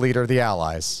 Japan is the leader of the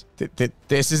Allies.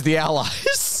 This is the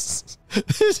Allies.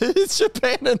 It's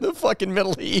Japan and the fucking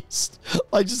Middle East.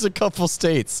 Like just a couple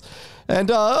states. And,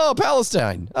 oh,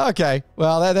 Palestine. Okay.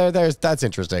 Well, that's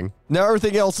interesting. Now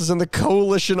everything else is in the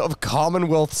coalition of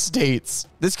Commonwealth states.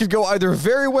 This could go either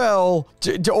very well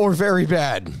or very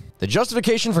bad. The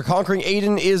justification for conquering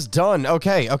Aden is done.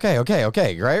 Okay.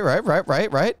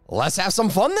 Right. Let's have some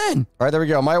fun then. All right, there we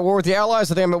go. Am I at war with the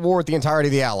Allies? I think I'm at war with the entirety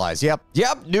of the Allies. Yep.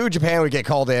 New Japan would get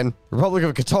called in. Republic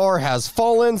of Qatar has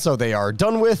fallen, so they are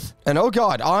done with. And oh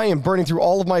god, I am burning through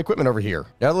all of my equipment over here.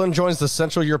 Netherlands joins the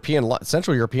Central European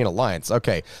Alliance.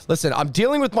 Okay, listen, I'm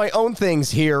dealing with my own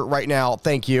things here right now.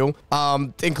 Thank you.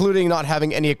 Including not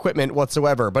having any equipment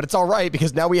whatsoever, but it's all right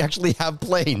because now we actually have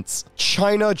planes.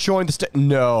 China joined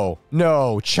the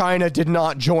No, China did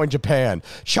not join Japan.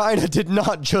 China did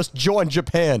not just join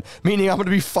Japan, meaning I'm going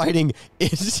to be fighting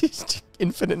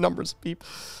infinite numbers of people.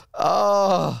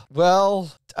 Oh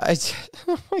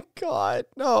my god,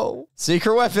 no.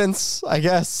 Secret weapons, I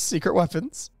guess. Secret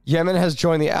weapons. Yemen has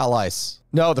joined the Allies.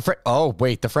 No, the French Commune.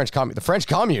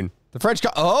 I'm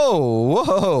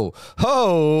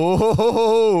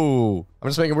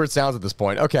just making weird sounds at this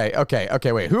point.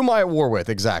 Okay, wait. Who am I at war with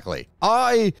exactly?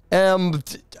 I am,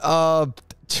 oh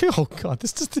god,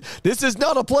 this is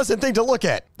not a pleasant thing to look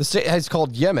at. The state is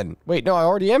called Yemen. Wait, no, I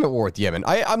already am at war with Yemen.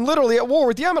 I'm literally at war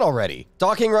with Yemen already.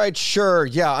 Docking rights, sure.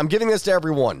 Yeah, I'm giving this to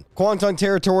everyone. Kwangtung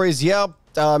territories, yep.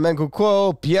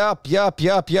 Menkukuo, yep.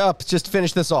 Just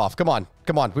finish this off. Come on.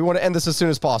 We want to end this as soon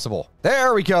as possible.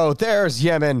 There we go. There's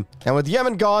Yemen. And with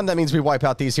Yemen gone, that means we wipe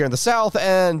out these here in the south.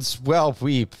 And, well,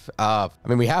 we have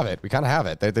it. We kind of have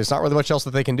it. There's not really much else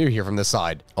that they can do here from this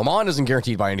side. Oman isn't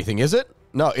guaranteed by anything, is it?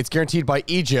 No, it's guaranteed by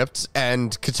Egypt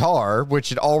and Qatar,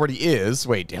 which it already is.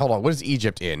 Wait, hold on. What is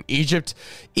Egypt in? Egypt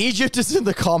is in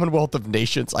the Commonwealth of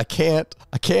Nations. I can't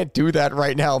do that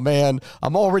right now, man.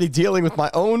 I'm already dealing with my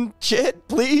own shit,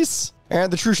 please.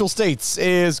 And the Trucial States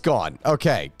is gone.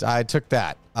 Okay, I took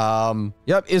that.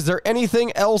 Yep, is there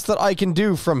anything else that I can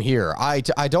do from here? I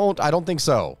don't think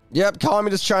so. Yep,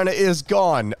 Communist China is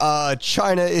gone.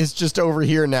 China is just over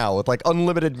here now with like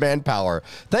unlimited manpower.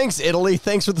 Thanks, Italy.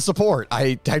 Thanks for the support.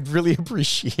 I really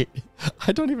appreciate it.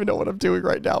 I don't even know what I'm doing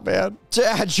right now, man.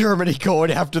 Germany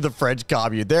going after the French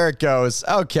Commune. There it goes.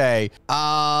 Okay.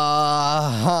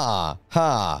 Yeah,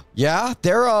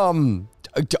 they're,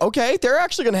 okay, they're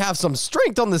actually going to have some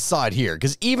strength on this side here,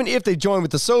 because even if they join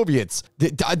with the Soviets,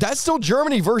 that's still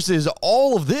Germany versus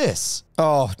all of this.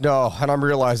 Oh, no, and I'm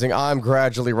realizing I'm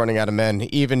gradually running out of men,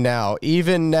 even now,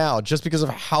 just because of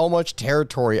how much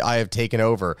territory I have taken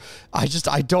over. I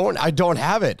don't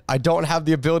have it. I don't have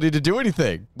the ability to do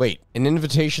anything. Wait, an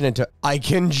invitation into, I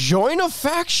can join a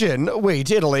faction.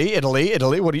 Wait, Italy, what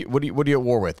are you at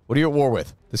war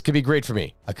with? This could be great for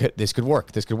me. This could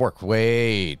work.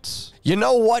 Wait. You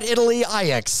know what, Italy? I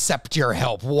accept your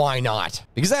help. Why not?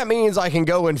 Because that means I can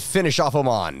go and finish off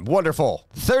Oman. Wonderful.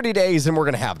 30 days and we're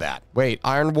going to have that. Wait,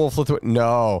 Iron Wolf,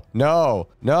 no.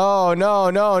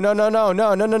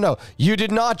 You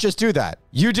did not just do that.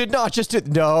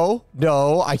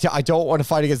 No, I don't want to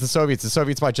fight against the Soviets. The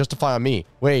Soviets might justify on me.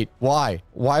 Wait, why?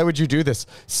 Why would you do this?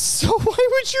 So why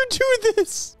would you do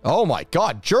this? Oh my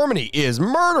God, Germany is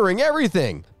murdering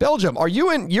everything. Belgium,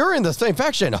 you're in the same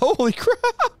faction. Holy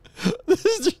crap.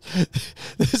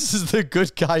 This is the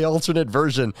good guy alternate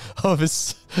version of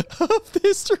the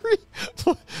history.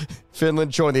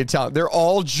 Finland joined the Italian. They're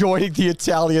all joining the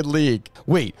Italian League.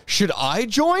 Wait, should I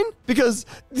join? Because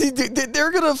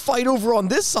they're gonna fight over on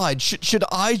this side. Should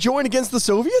I join against the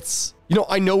Soviets? You know,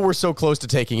 I know we're so close to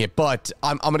taking it, but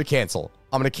I'm gonna cancel.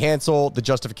 I'm going to cancel the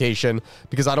justification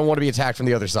because I don't want to be attacked from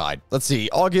the other side. Let's see.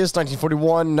 August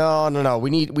 1941. No. We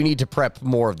need to prep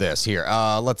more of this here.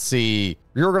 Let's see.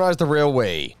 Reorganize the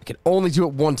railway. I can only do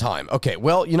it one time. Okay,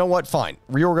 well, you know what? Fine.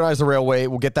 Reorganize the railway.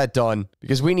 We'll get that done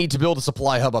because we need to build a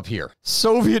supply hub up here.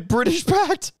 Soviet-British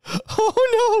pact.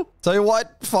 Oh, no. Tell you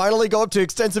what, finally go up to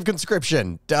extensive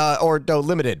conscription. Or no,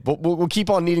 limited. We'll keep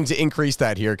on needing to increase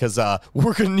that here because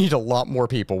we're going to need a lot more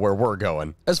people where we're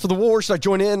going. As for the war, should I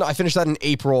join in? I finished that in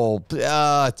April.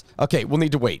 Okay, we'll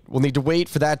need to wait. We'll need to wait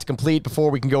for that to complete before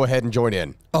we can go ahead and join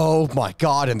in. Oh, my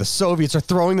God. And the Soviets are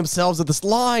throwing themselves at this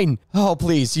line. Oh,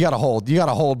 please, you gotta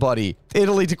hold, buddy.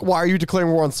 Italy, why are you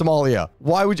declaring war on Somalia?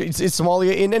 Why would you? Is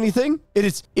Somalia in anything?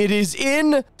 It is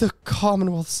in the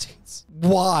Commonwealth States.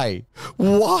 Why,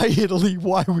 Italy?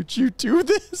 Why would you do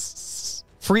this?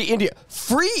 Free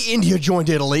India joined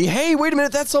Italy. Hey, wait a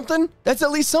minute, that's something. That's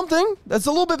at least something. That's a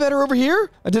little bit better over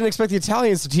here. I didn't expect the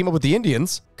Italians to team up with the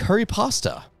Indians. Curry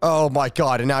pasta. Oh my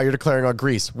God, and now you're declaring on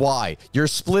Greece. Why? You're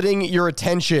splitting your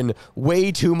attention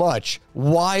way too much.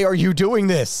 Why are you doing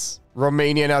this?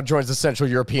 Romania now joins the Central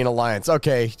European Alliance.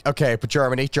 Okay, but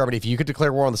Germany, if you could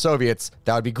declare war on the Soviets,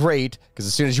 that would be great, because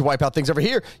as soon as you wipe out things over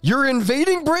here, you're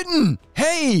invading Britain.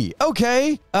 Hey,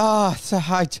 okay.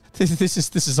 This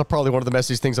is probably one of the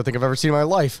messiest things I think I've ever seen in my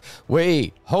life.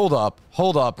 Wait, hold up.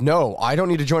 No, I don't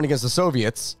need to join against the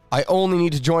Soviets. I only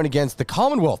need to join against the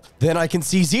Commonwealth. Then I can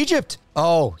seize Egypt.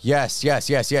 Oh, yes,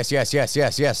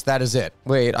 that is it.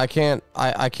 Wait, I can't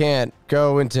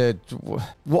go into...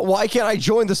 Why can't I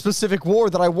join the specific war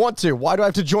that I want to? Why do I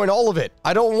have to join all of it?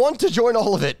 I don't want to join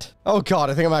all of it. Oh, God,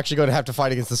 I think I'm actually going to have to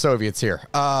fight against the Soviets here.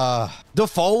 The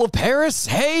fall of Paris?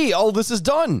 Hey, all this is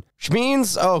done. Which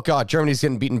means, oh, God, Germany's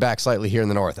getting beaten back slightly here in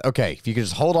the north. Okay, if you could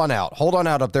just hold on out. Hold on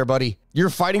out up there, buddy.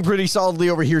 You're fighting pretty solidly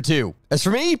over here, too. As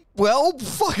for me, well,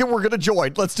 fuck it, we're going to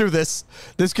join. Let's do this.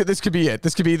 This could be it.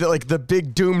 This could be the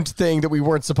big doomed thing that we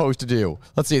weren't supposed to do.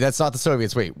 Let's see, that's not the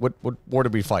Soviets. Wait, what war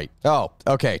did we fight? Oh,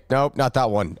 okay. Nope, not that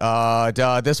one.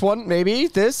 This one, maybe?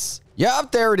 This?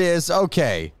 Yep, there it is.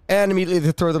 Okay. And immediately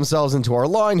they throw themselves into our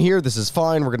line here. This is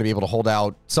fine. We're going to be able to hold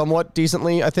out somewhat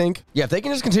decently, I think. Yeah, if they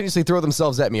can just continuously throw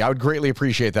themselves at me, I would greatly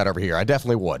appreciate that over here. I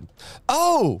definitely would.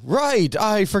 Oh, right.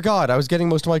 I forgot. I was getting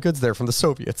most of my goods there from the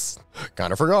Soviets.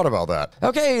 Kind of forgot about that.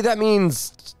 Okay, that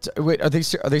means... Wait, are they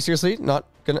seriously not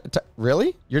gonna...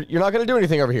 Really? You're not gonna do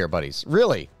anything over here, buddies.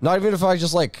 Really? Not even if I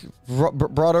just, like,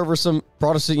 brought us some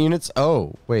units?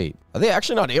 Oh, wait. Are they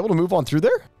actually not able to move on through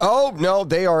there? Oh, no,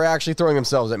 they are actually throwing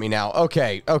themselves at me now.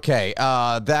 Okay.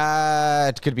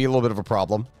 That could be a little bit of a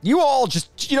problem. You all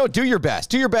just, do your best.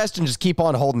 Do your best and just keep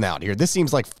on holding out here. This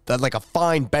seems like a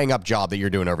fine bang-up job that you're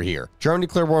doing over here. Germany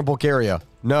declare war on Bulgaria.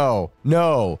 No.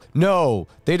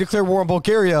 They declare war on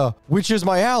Bulgaria, which is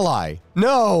my ally.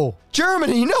 No.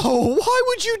 Germany, no. Why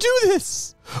would you do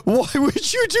this? Why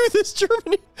would you do this,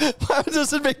 Germany? Why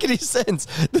doesn't make any sense?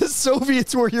 The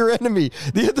Soviets were your enemy.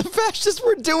 The fascists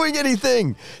weren't doing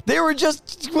anything. They were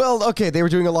just, well, okay, they were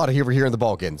doing a lot over here in the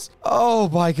Balkans. Oh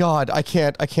my God, I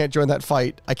can't join that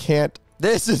fight. I can't.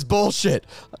 This is bullshit.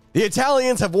 The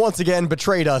Italians have once again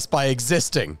betrayed us by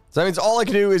existing. So that means all I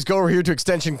can do is go over here to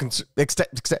extensive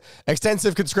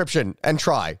conscription and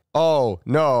try. Oh,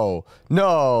 no, that's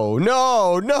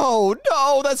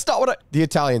not what the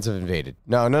Italians have invaded.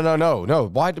 No.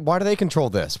 Why do they control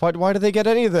this? Why do they get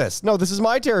any of this? No, this is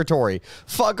my territory.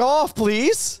 Fuck off,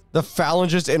 please. The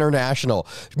Phalangist International.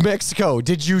 Mexico,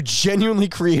 did you genuinely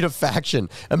create a faction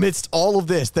amidst all of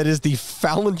this that is the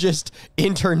Phalangist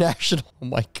International? Oh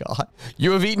my God.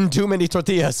 You have eaten too many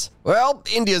tortillas. Well,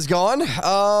 India's gone.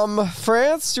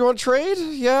 France, you want to trade?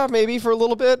 Yeah, maybe for a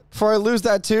little bit before I lose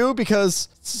that too, because,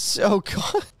 oh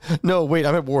God. No, wait,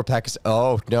 I'm at war with Pakistan.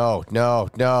 Oh, no.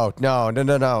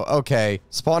 Okay.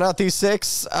 Spawn out these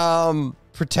 6.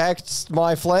 Protect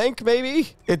my flank, maybe?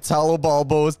 Italo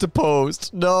Balbo is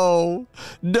deposed. No,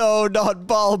 not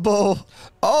Balbo.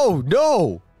 Oh,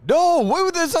 no.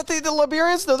 Wait, that's not the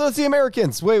Liberians? No, that's the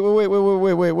Americans. Wait.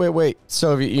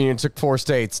 Soviet Union took 4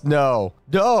 states. No.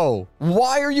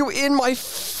 Why are you in my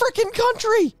freaking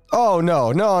country? Oh,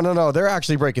 no. They're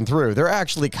actually breaking through. They're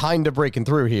actually kind of breaking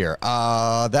through here.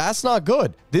 That's not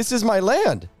good. This is my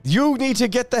land. You need to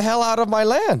get the hell out of my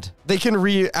land. They can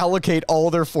reallocate all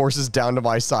their forces down to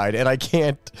my side, and I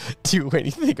can't do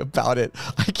anything about it.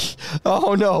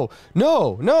 Oh, no.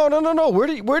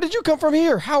 Where did you come from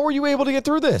here? How were you able to get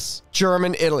through this?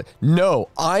 German, Italy. No,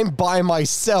 I'm by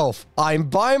myself,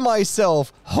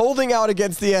 holding out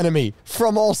against the enemy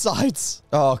from all sides.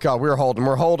 Oh, God, we're holding,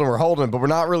 but we're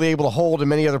not really able to hold in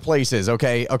many other places,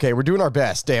 okay? We're doing our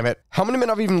best, damn it. How many men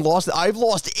have I even lost? I've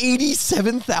lost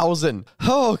 87,000.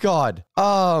 Oh, God.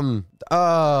 And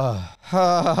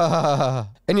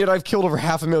yet I've killed over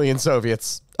 500,000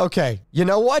 Soviets. Okay, you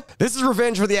know what? This is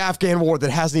revenge for the Afghan war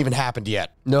that hasn't even happened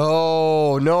yet.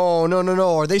 No.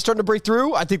 Are they starting to break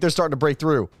through? I think they're starting to break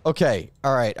through. Okay,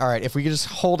 all right. If we can just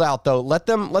hold out, though, let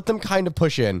them kind of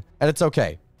push in, and it's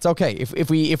okay. It's okay. If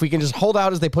we can just hold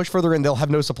out as they push further in, they'll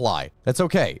have no supply. That's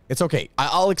okay. It's okay.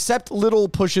 I'll accept little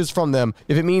pushes from them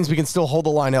if it means we can still hold the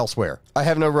line elsewhere. I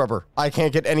have no rubber. I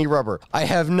can't get any rubber. I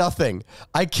have nothing.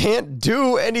 I can't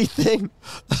do anything.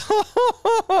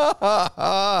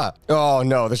 Oh,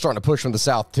 no. They're starting to push from the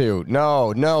south, too.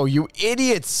 No, you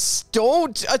idiots.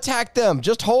 Don't attack them.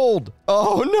 Just hold.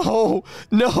 Oh,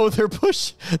 no, they're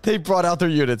pushing. They brought out their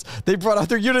units.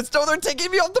 No, they're taking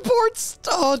me off the ports.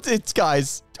 Oh, it's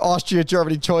guys. Austria,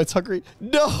 Germany, choice, Hungary.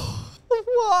 No.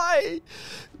 Why?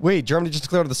 Wait, Germany just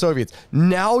declared the Soviets.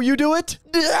 Now you do it?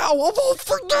 Now of all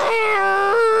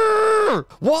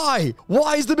Why?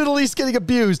 Why is the Middle East getting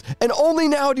abused? And only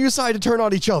now do you decide to turn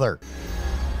on each other?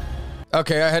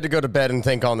 Okay, I had to go to bed and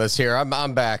think on this here.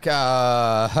 I'm back.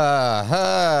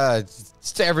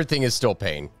 Everything is still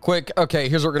pain. Quick, okay,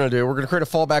 here's what we're gonna do. We're gonna create a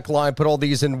fallback line, put all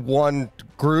these in one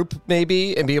group,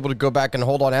 maybe, and be able to go back and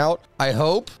hold on out. I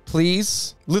hope,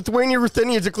 please. Lithuania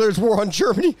declares war on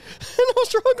Germany, and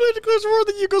Austria-Hungary declares war on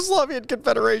the Yugoslavian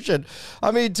Confederation.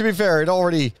 I mean, to be fair, it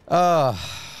already,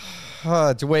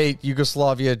 wait,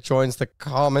 Yugoslavia joins the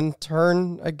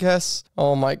Comintern, I guess.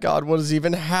 Oh my God, what is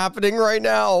even happening right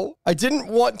now? I didn't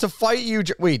want to fight you.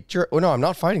 Oh no, I'm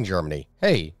not fighting Germany.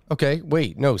 Hey, okay,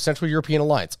 wait, no, Central European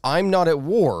Alliance. I'm not at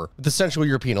war with the Central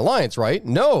European Alliance, right?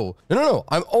 No.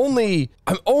 I'm only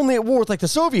at war with like the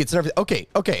Soviets and everything.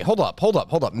 Okay, hold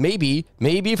up. Maybe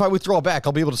if I withdraw back,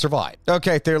 I'll be able to survive.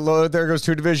 Okay, there goes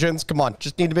 2 divisions. Come on,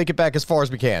 just need to make it back as far as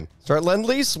we can. Start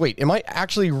Lend-Lease. Wait, am I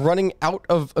actually running out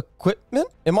of equipment?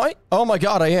 Am I? Oh my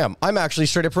God, I am. I'm actually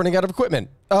straight up running out of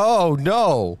equipment. Oh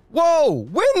no. Whoa,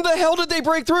 when the hell did they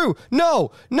break through?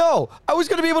 No, I was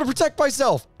gonna be able to protect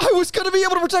myself.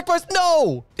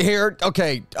 No! Here,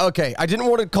 okay. I didn't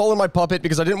want to call in my puppet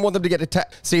because I didn't want them to get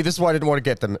attacked. See, this is why I didn't want to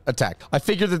get them attacked. I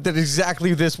figured that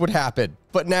exactly this would happen.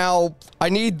 But now, I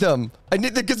need them.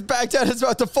 Because Baghdad is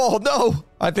about to fall. No!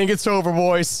 I think it's over,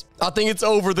 boys. I think it's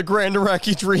over. The Grand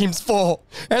Iraqi dreams fall.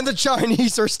 And the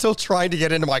Chinese are still trying to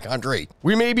get into my country.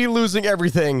 We may be losing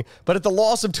everything, but at the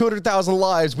loss of 200,000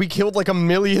 lives, we killed like 1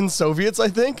 million Soviets, I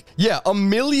think. Yeah, 1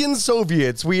 million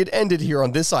Soviets we had ended here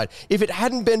on this side. If it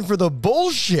hadn't been for the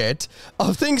bullshit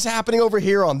of things happening over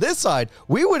here on this side,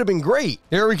 we would have been great.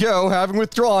 Here we go. Having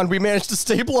withdrawn, we managed to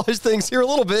stabilize things here a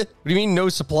little bit. What do you mean no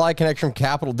supply connection from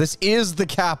capital? This is the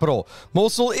capital.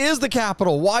 Mosul is the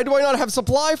capital. Why do I not have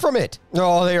supply from it?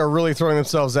 Oh, they are really throwing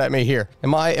themselves at me here.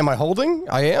 Am I holding?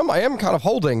 I am kind of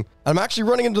holding. I'm actually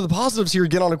running into the positives here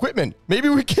again on equipment. Maybe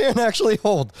we can actually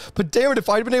hold. But damn it, if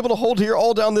I'd been able to hold here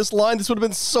all down this line, this would have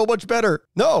been so much better.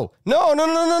 No. When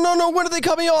are they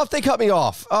cut me off? They cut me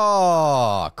off.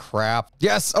 Oh, crap.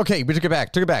 Yes, okay, we took it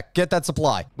back. Get that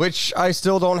supply, which I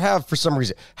still don't have for some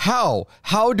reason. How?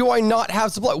 How do I not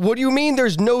have supply? What do you mean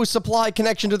there's no supply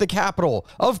connection to the capital?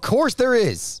 Of course there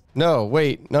is. No,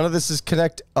 wait, none of this is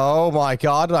connected. Oh my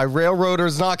God, my railroader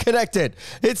is not connected.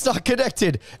 It's not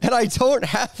connected, and I don't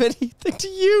have anything to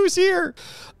use here.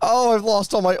 Oh, I've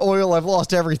lost all my oil. I've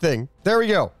lost everything. There we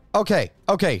go. Okay,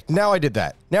 now I did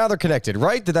that. Now they're connected,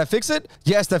 right? Did that fix it?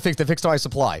 Yes, that fixed my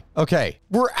supply. Okay,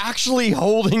 we're actually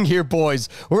holding here, boys.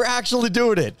 We're actually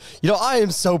doing it. You know, I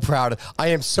am so proud. I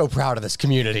am so proud of this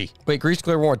community. Wait, Greece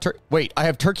declare war. Wait, I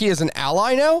have Turkey as an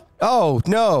ally now? Oh,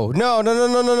 no.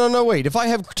 Wait, if I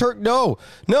have no,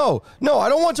 I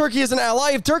don't want Turkey as an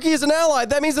ally. If Turkey is an ally,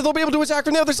 that means that they'll be able to attack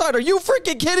from the other side. Are you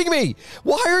freaking kidding me?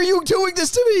 Why are you doing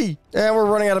this to me? And we're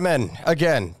running out of men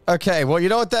again. Okay, well, you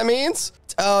know what that means?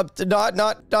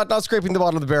 Not scraping the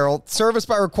bottom of the barrel. Service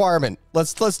by requirement.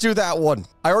 Let's do that one.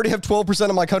 I already have 12%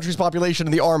 of my country's population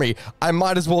in the army. I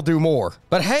might as well do more.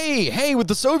 But hey, with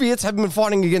the Soviets having been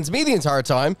fighting against me the entire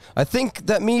time, I think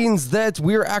that means that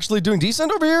we're actually doing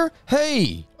decent over here.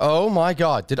 Hey, oh my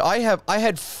God, I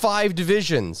had 5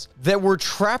 divisions that were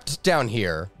trapped down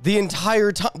here the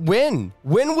entire time. When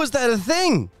was that a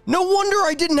thing? No wonder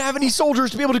I didn't have any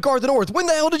soldiers to be able to guard the north. When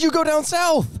the hell did you go down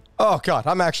south? Oh God,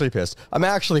 I'm actually pissed. I'm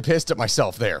actually pissed at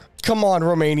myself there. Come on,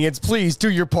 Romanians, please do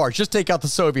your part. Just take out the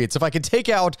Soviets. If I can take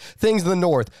out things in the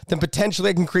north, then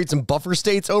potentially I can create some buffer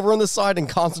states over on the side and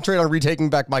concentrate on retaking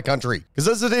back my country. Because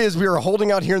as it is, we are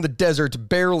holding out here in the desert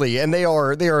barely, and they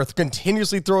are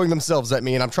continuously throwing themselves at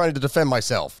me, and I'm trying to defend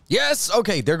myself. Yes,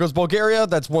 okay, there goes Bulgaria.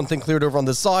 That's one thing cleared over on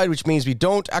this side, which means we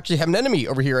don't actually have an enemy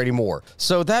over here anymore.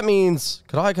 So that means,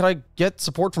 could I get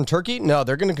support from Turkey? No,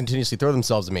 they're going to continuously throw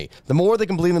themselves at me. The more they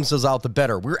can bleed themselves out, the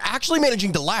better. We're actually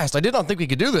managing to last. I did not think we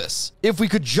could do this. If we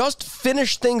could just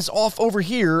finish things off over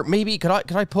here, maybe could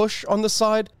I push on this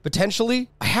side? Potentially.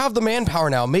 I have the manpower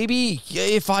now. Maybe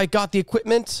if I got the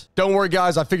equipment. Don't worry,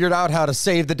 guys. I figured out how to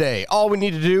save the day. All we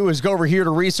need to do is go over here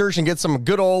to research and get some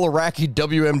good old Iraqi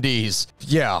WMDs.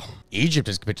 Yeah. Egypt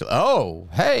is capitulated. Oh,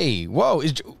 hey, whoa.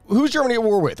 Who's Germany at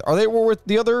war with? Are they at war with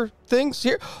the other things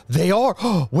here? They are.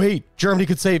 Oh, wait, Germany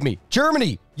could save me.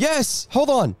 Germany. Yes. Hold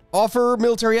on. Offer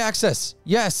military access.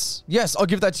 Yes. I'll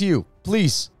give that to you.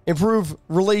 Please. Improve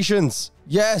relations.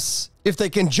 Yes. If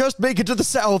they can just make it to the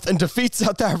south and defeat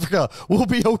South Africa, we'll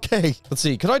be okay. Let's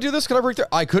see. Can I do this? Can I break through?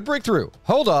 I could break through.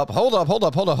 Hold up.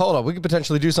 We could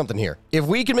potentially do something here. If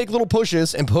we can make little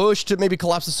pushes and push to maybe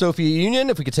collapse the Soviet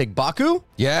Union, if we could take Baku.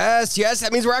 Yes.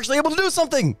 That means we're actually able to do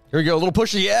something. Here we go. A little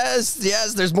push. Yes.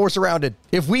 There's more surrounded.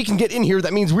 If we can get in here,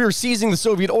 that means we're seizing the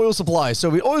Soviet oil supplies.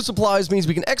 Soviet oil supplies means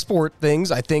we can export things,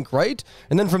 I think, right?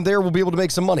 And then from there, we'll be able to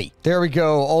make some money. There we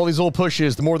go. All these little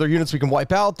pushes, the more their units we can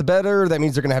wipe out, the better. That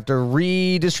means they're going to have to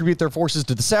redistribute their forces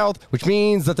to the south, which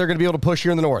means that they're going to be able to push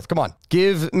here in the north. Come on.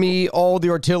 Give me all the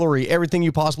artillery, everything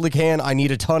you possibly can. I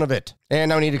need a ton of it. And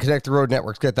now we need to connect the road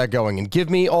networks, get that going. And give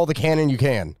me all the cannon you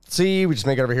can. See, we just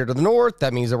make it over here to the north.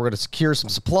 That means that we're going to secure some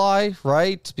supply,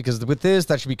 right? Because with this,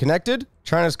 that should be connected.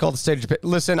 China's called the state of Japan.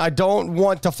 Listen, I don't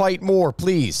want to fight more,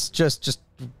 please.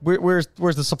 Where's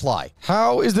the supply?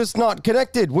 How is this not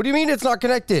connected? What do you mean it's not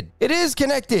connected? It is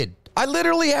connected. I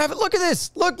literally have it. Look at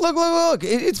this. Look.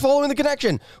 It's following the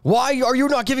connection. Why are you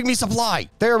not giving me supply?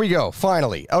 There we go.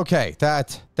 Finally. Okay,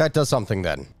 that does something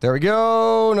then. There we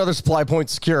go. Another supply point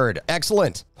secured.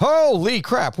 Excellent. Holy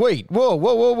crap. Wait. Whoa.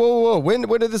 When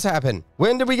did this happen?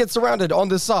 When did we get surrounded on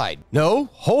this side? No,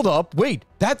 hold up. Wait,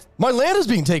 my land is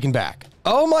being taken back.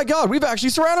 Oh my God, we've actually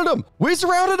surrounded them. We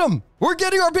surrounded them. We're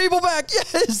getting our people back.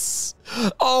 Yes.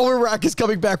 Oh, I-RAQ is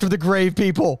coming back from the grave,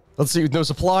 people. Let's see, with no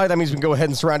supply, that means we can go ahead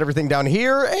and surround everything down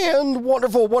here. And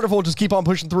wonderful. Just keep on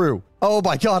pushing through. Oh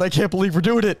my God, I can't believe we're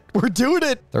doing it. We're doing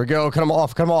it. There we go. Cut them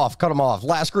off.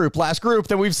 Last group.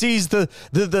 Then we've seized the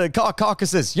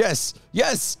Caucasus.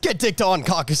 Yes. Get dicked on,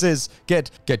 Caucasus.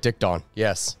 Get dicked on.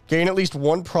 Yes. Gain at least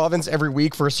one province every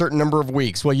week for a certain number of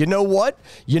weeks. Well, you know what?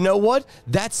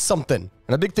 That's something.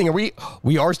 And a big thing,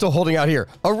 we are still holding out here.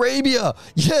 Arabia.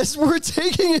 Yes, we're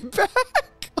taking it back.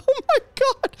 Oh my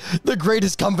God. The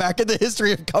greatest comeback in the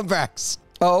history of comebacks.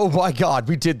 Oh my God,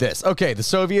 we did this. Okay, the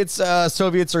Soviets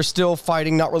are still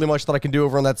fighting. Not really much that I can do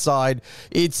over on that side.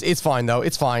 It's fine though.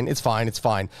 It's fine.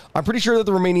 I'm pretty sure that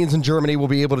the Romanians and Germany will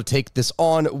be able to take this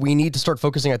on. We need to start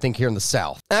focusing, I think, here in the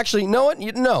south. Actually,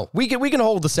 no, we can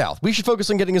hold the south. We should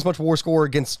focus on getting as much war score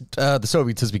against the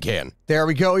Soviets as we can. There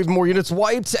we go. Even more units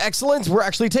wiped. Excellent. We're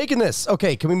actually taking this.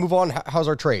 Okay, can we move on? How's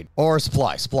our trade? Or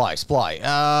supply.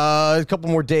 A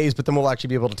couple more days, but then we'll actually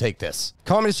be able to take this.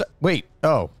 Communist. Wait.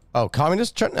 Oh,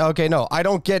 communist? Okay, no, I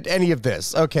don't get any of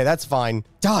this. Okay, that's fine.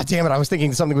 Ah, damn it, I was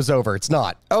thinking something was over. It's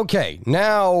not. Okay,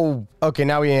 now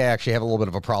we actually have a little bit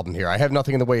of a problem here. I have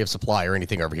nothing in the way of supply or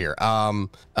anything over here.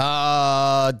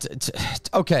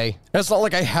 Okay. It's not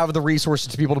like I have the resources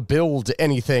to be able to build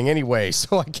anything anyway,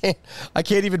 so I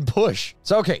can't even push.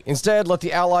 So, okay, instead, let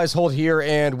the Allies hold here,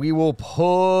 and we will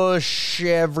push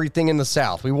everything in the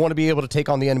south. We want to be able to take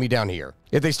on the enemy down here.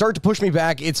 If they start to push me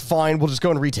back, it's fine. We'll just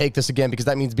go and retake this again because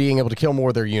that means being able to kill more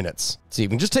of their units. See, we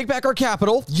can just take back our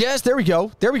capital. Yes, there we go.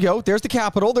 There's the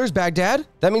capital. There's Baghdad.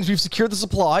 That means we've secured the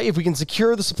supply. If we can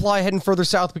secure the supply heading further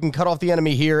south, we can cut off the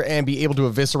enemy here and be able to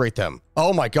eviscerate them.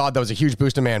 Oh my God, that was a huge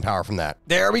boost in manpower from that.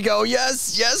 There we go.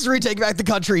 Yes, retake back the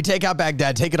country. Take out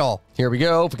Baghdad. Take it all. Here we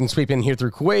go. If we can sweep in here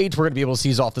through Kuwait, we're going to be able to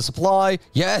seize off the supply.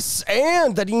 Yes,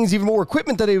 and that means even more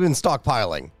equipment that they've been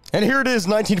stockpiling. And here it is,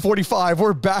 1945.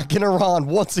 We're back in Iran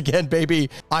once again, baby.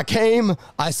 I came,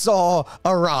 I saw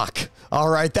I-RAQ. All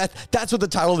right, that's what the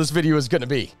title of this video is going to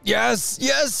be.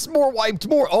 Yes, more wiped,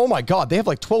 more. Oh my God, they have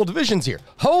like 12 divisions here.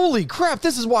 Holy crap,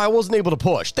 this is why I wasn't able to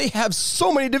push. They have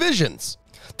so many divisions.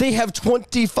 They have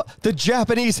 25, the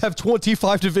Japanese have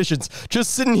 25 divisions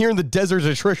just sitting here in the desert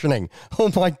attritioning. Oh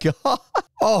my God.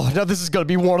 Oh, now this is going to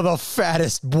be one of the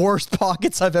fattest, worst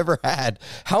pockets I've ever had.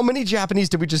 How many Japanese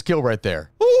did we just kill right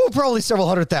there? Ooh, probably several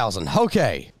 100,000.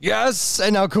 Okay. Yes.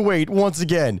 And now Kuwait, once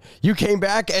again, you came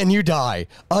back and you die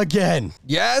again.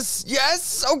 Yes.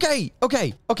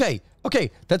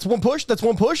 Okay, that's one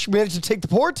push. We managed to take the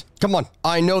port. Come on.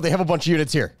 I know they have a bunch of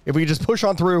units here. If we can just push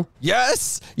on through.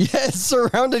 Yes,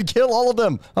 surround and kill all of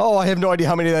them. Oh, I have no idea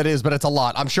how many that is, but it's a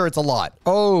lot. I'm sure it's a lot.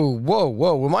 Oh,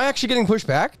 whoa. Am I actually getting pushed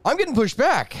back? I'm getting pushed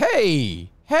back. Hey,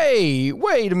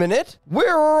 wait a minute.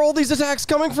 Where are all these attacks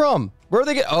coming from? Where are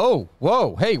they Oh,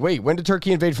 whoa. Hey, wait. When did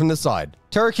Turkey invade from this side?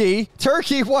 Turkey,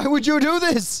 why would you do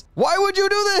this?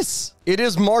 It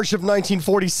is March of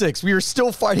 1946. We are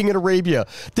still fighting in Arabia.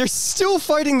 They're still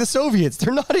fighting the Soviets.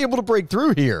 They're not able to break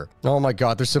through here. Oh my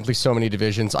God, there's simply so many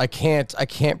divisions. I can't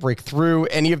break through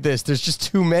any of this. There's just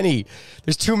too many.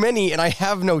 There's too many, and I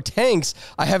have no tanks.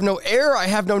 I have no air. I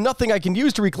have no nothing I can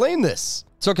use to reclaim this.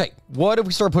 So, okay, what if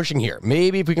we start pushing here?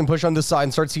 Maybe if we can push on this side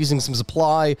and start seizing some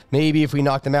supply. Maybe if we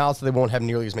knock them out so they won't have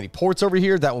nearly as many ports over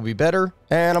here, that will be better.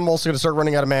 And I'm also going to start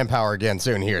running out of manpower again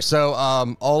soon here. So,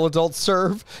 all adults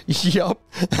serve. Yup,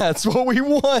 that's what we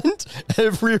want.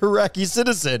 Every Iraqi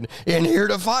citizen in here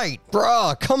to fight.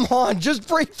 Bruh, come on, just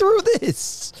break through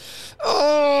this.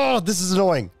 Oh, this is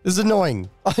annoying. This is annoying.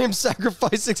 I am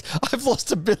sacrificing. I've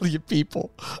lost 1 billion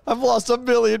people. I've lost 1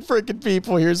 million freaking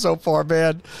people here so far,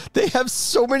 man. They have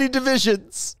so many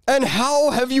divisions. And how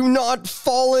have you not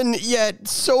fallen yet,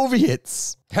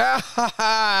 Soviets? Ha ha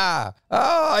ha.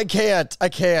 Oh, I can't.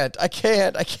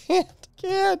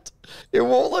 It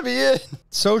won't let me in.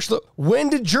 When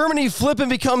did Germany flip and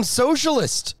become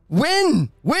socialist? When?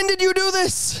 When did you do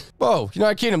this? Whoa,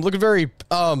 United Kingdom looking very,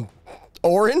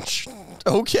 orange?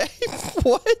 Okay.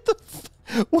 What the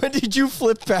when did you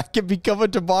flip back and become a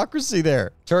democracy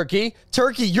there? Turkey,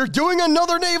 you're doing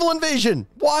another naval invasion.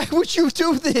 Why would you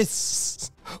do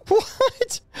this?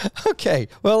 What? Okay.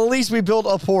 Well, at least we built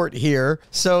a port here,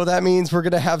 so that means we're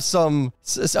gonna have some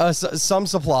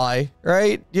supply,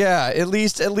 right? Yeah. At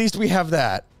least we have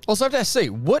that. Also, I have to say,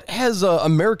 what has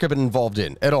America been involved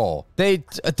in at all? They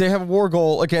have a war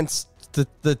goal against the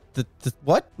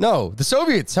what? No, the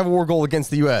Soviets have a war goal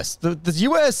against the U.S. The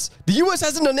U.S.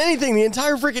 hasn't done anything the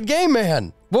entire freaking game,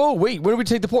 man. Whoa, wait, when did we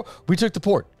take the port? We took the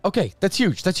port. Okay, that's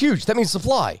huge. That means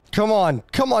supply. Come on,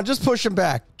 just push him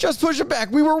back.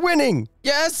 We were winning.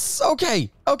 Yes,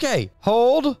 okay.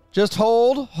 Hold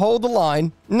the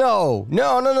line. No.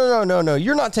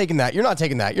 You're not taking that.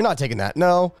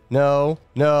 No.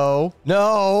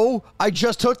 I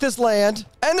just took this land,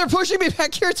 and they're pushing me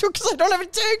back here too because I don't have a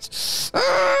tank.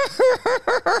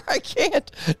 I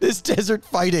can't. This desert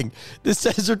fighting. I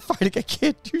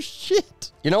can't do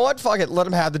shit. You know what? Fuck it. Let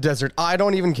them have the desert. I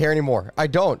don't even care anymore. I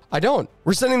don't.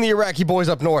 We're sending the Iraqi boys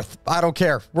up north. I don't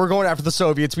care. We're going after the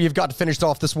Soviets. We have got to finish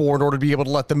off this war in order to be able to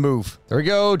let them move. There we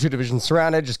go. 2 divisions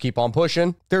surrounded. Just keep on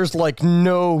pushing. There's like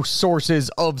no sources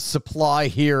of supply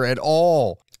here at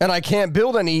all. And I can't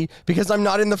build any because I'm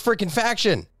not in the freaking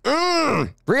faction.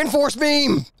 Reinforce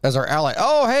beam as our ally.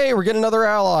 Oh, hey, we're getting another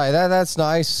ally. That's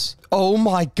nice. Oh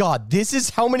my God, this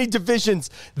is how many divisions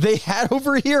they had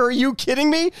over here. Are you kidding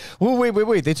me? Oh,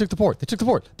 wait. They took the port.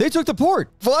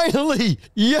 Finally.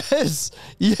 Yes.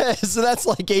 And that's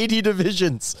like 80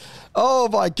 divisions. Oh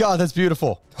my God, that's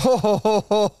beautiful.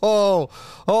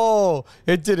 Oh,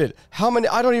 it did it. How many?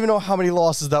 I don't even know how many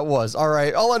losses that was. All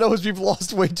right. All I know is we've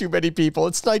lost way too many people.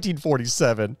 It's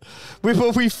 1947.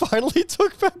 We finally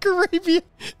took back Arabia.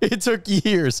 It took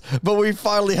years, but we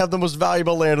finally have the most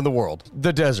valuable land in the world,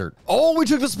 the desert. Oh, we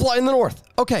took the supply in the north.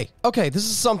 Okay. This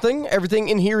is something. Everything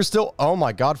in here is still. Oh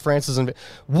my God, France is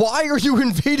Why are you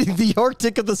invading the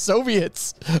Arctic of the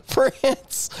Soviets?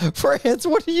 France,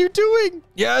 what are you doing?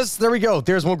 Yes, there we go.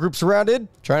 There's one group surrounded.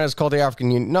 China's called the African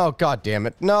Union. No, God damn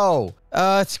it. No.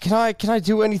 Can I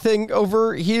do anything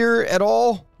over here at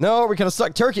all? No, we're kind of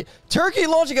stuck. Turkey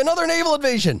launching another naval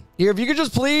invasion. Here, if you could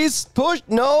just please push.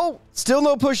 No, still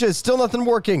no pushes. Still nothing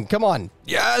working. Come on.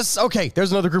 Yes. Okay.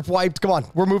 There's another group wiped. Come on.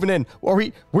 We're moving in.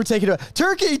 We're taking it.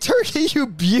 Turkey, you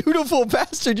beautiful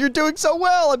bastard. You're doing so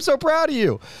well. I'm so proud of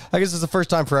you. I guess it's the first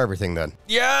time for everything then.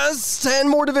 Yes. 10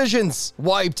 more divisions.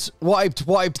 Wiped.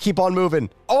 Keep on moving.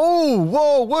 Oh,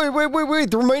 whoa. Wait.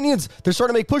 The Romanians, they're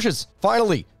starting to make pushes.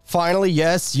 Finally,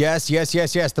 yes.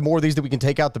 The more of these that we can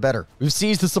take out, the better. We've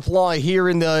seized the supply here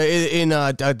in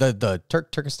the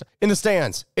Turkestan, in the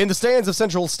stands of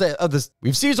Central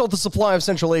We've seized all the supply of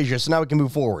Central Asia, so now we can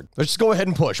move forward. Let's just go ahead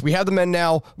and push. We have the men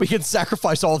now. We can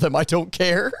sacrifice all of them. I don't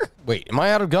care. Wait, am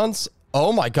I out of guns?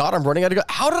 Oh my God, I'm running out of guns.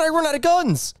 How did I run out of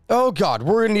guns? Oh God,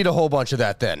 we're gonna need a whole bunch of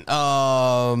that then.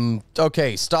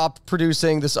 Okay, stop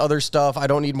producing this other stuff. I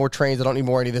don't need more trains. I don't need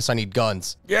more any of this. I need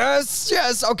guns.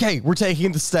 Yes. Okay, we're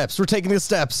taking the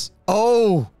steps.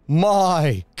 Oh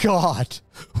my God,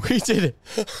 we did it.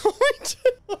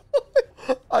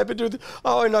 I've been doing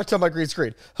I knocked out my green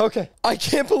screen. Okay. I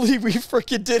can't believe we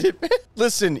freaking did it, man.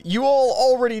 Listen, you all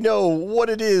already know what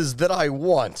it is that I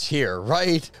want here,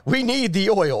 right? We need the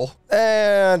oil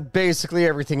and basically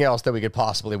everything else that we could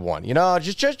possibly want. You know,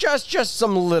 just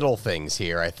some little things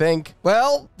here, I think.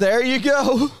 Well, there you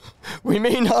go. We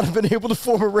may not have been able to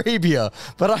form Arabia,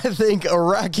 but I think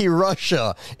Iraqi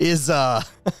Russia is, I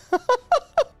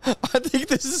think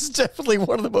this is definitely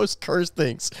one of the most cursed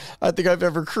things I think I've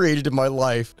ever created in my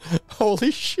life. Holy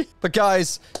shit. But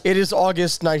guys, it is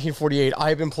August 1948.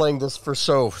 I've been playing this for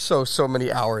so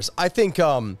many hours. I think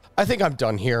I'm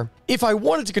done here. If I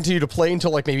wanted to continue to play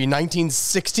until like maybe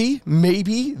 1960,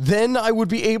 maybe, then I would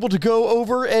be able to go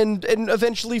over and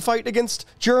eventually fight against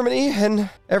Germany and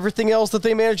everything else that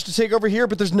they managed to take over here.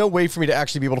 But there's no way for me to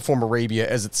actually be able to form Arabia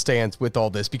as it stands with all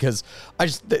this because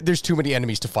there's too many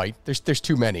enemies to fight. There's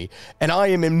too many. And I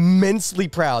am immensely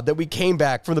proud that we came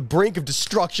back from the brink of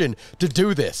destruction to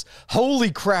do this.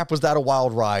 Holy crap, was that a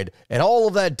wild ride. And all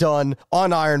of that done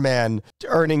on Iron Man,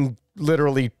 earning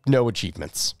literally no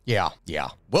achievements. Yeah.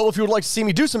 Well, if you would like to see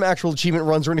me do some actual achievement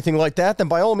runs or anything like that, then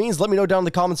by all means, let me know down in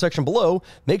the comment section below.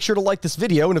 Make sure to like this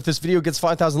video, and if this video gets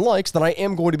 5,000 likes, then I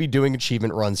am going to be doing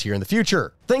achievement runs here in the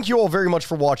future. Thank you all very much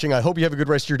for watching. I hope you have a good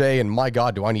rest of your day, and my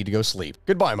God, do I need to go sleep.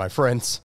 Goodbye, my friends.